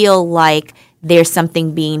feel like there's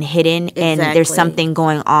something being hidden and there's something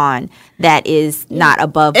going on that is not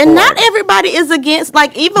above board. And not everybody is against,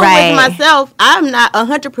 like, even with myself, I'm not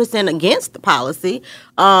 100% against the policy,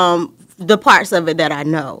 the parts of it that I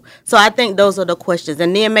know. So I think those are the questions.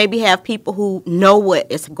 And then maybe have people who know what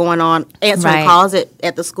is going on answering calls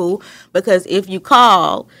at the school, because if you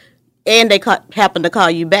call and they happen to call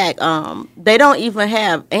you back, they don't even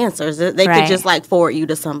have answers. They could just forward you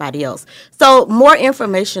to somebody else. So more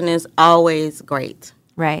information is always great.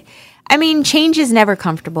 Right. I mean, change is never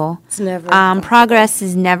comfortable. It's never comfortable. Progress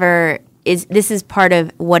is never this is part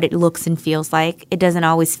of what it looks and feels like. It doesn't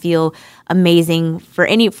always feel amazing for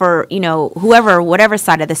whoever, whatever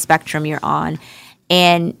side of the spectrum you're on.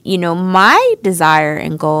 And, my desire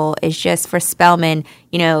and goal is just for Spelman,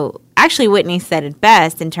 actually Whitney said it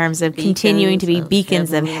best in terms of continuing to be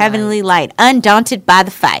beacons of heavenly light, undaunted by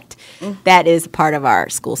the fight. That is part of our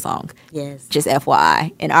school song. Yes. Just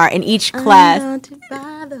FYI. In each class. Undaunted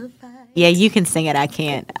by the fight. Yeah, you can sing it. I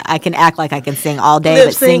can't. I can act like I can sing all day,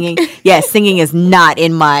 but singing is not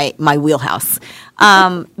in my wheelhouse.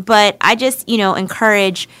 But I just,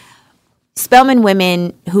 encourage Spelman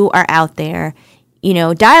women who are out there.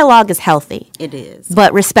 Dialogue is healthy. It is.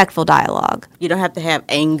 But respectful dialogue. You don't have to have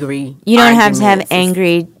angry You don't have to have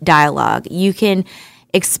angry dialogue. You can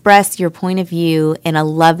express your point of view in a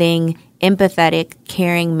loving, empathetic,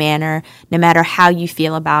 caring manner, no matter how you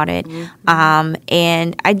feel about it. Mm-hmm.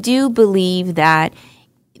 And I do believe that,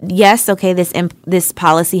 yes, okay, this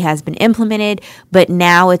policy has been implemented, but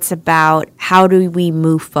now it's about how do we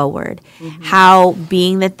move forward? Mm-hmm. How,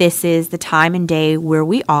 being that this is the time and day where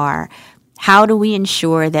we are, how do we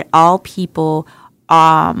ensure that all people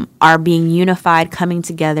are being unified, coming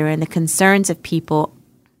together, and the concerns of people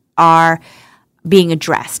are being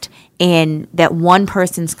addressed, and that one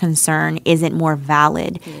person's concern isn't more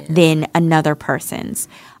valid than another person's?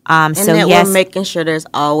 And So that yes, we're making sure there's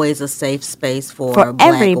always a safe space for Black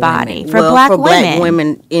everybody, women. for Black for women. Black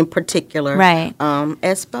women in particular, Right.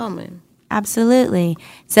 At Spelman. Absolutely.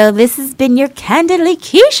 So this has been your Candidly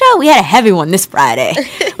Keshia. We had a heavy one this Friday.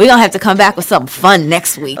 We're going to have to come back with something fun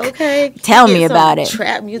next week. Okay. Tell me about it.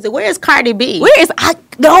 Trap music. Where's Cardi B? Why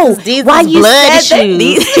you blood said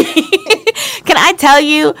issues. that? Can I tell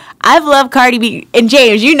you, I've loved Cardi B. And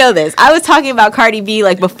James, you know this. I was talking about Cardi B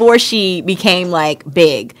like before she became like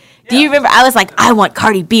big. Do you remember? I was like, I want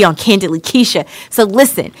Cardi B on Candidly Keshia. So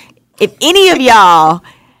listen, if any of y'all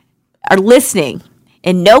are listening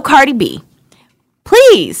and know Cardi B,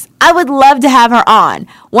 please, I would love to have her on.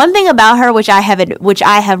 One thing about her, which I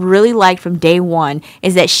have really liked from day one,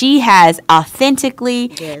 is that she has authentically,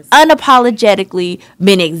 unapologetically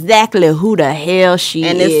been exactly who the hell she is.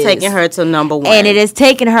 And it's taking her to number one. And it is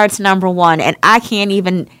taking her to number one. And I can't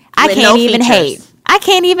even hate. I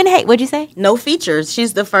can't even hate. What'd you say? No features.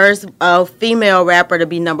 She's the first female rapper to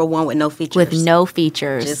be number one with no features. With no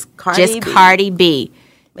features. Just Cardi B.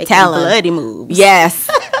 Making bloody moves. Yes.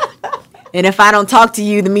 And if I don't talk to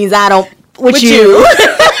you, that means I don't with you.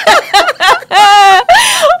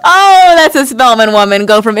 Oh, that's a Spelman woman.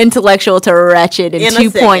 Go from intellectual to wretched in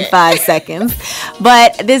 2.5 seconds.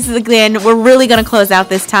 But this is, again, we're really going to close out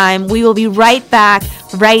this time. We will be right back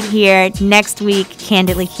right here next week.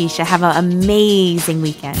 Candidly Keshia. Have an amazing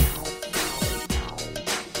weekend.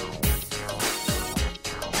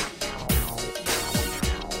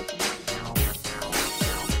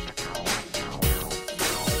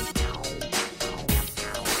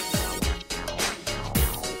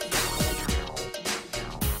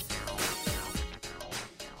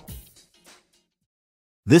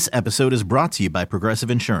 This episode is brought to you by Progressive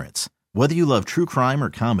Insurance. Whether you love true crime or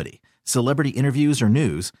comedy, celebrity interviews or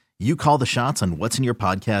news, you call the shots on what's in your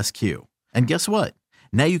podcast queue. And guess what?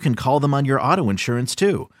 Now you can call them on your auto insurance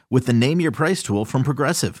too with the Name Your Price tool from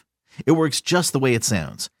Progressive. It works just the way it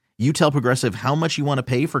sounds. You tell Progressive how much you want to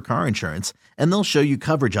pay for car insurance, and they'll show you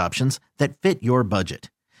coverage options that fit your budget.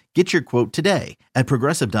 Get your quote today at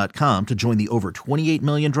Progressive.com to join the over 28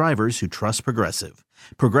 million drivers who trust Progressive.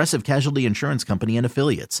 Progressive Casualty Insurance Company and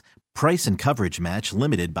Affiliates. Price and coverage match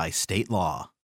limited by state law.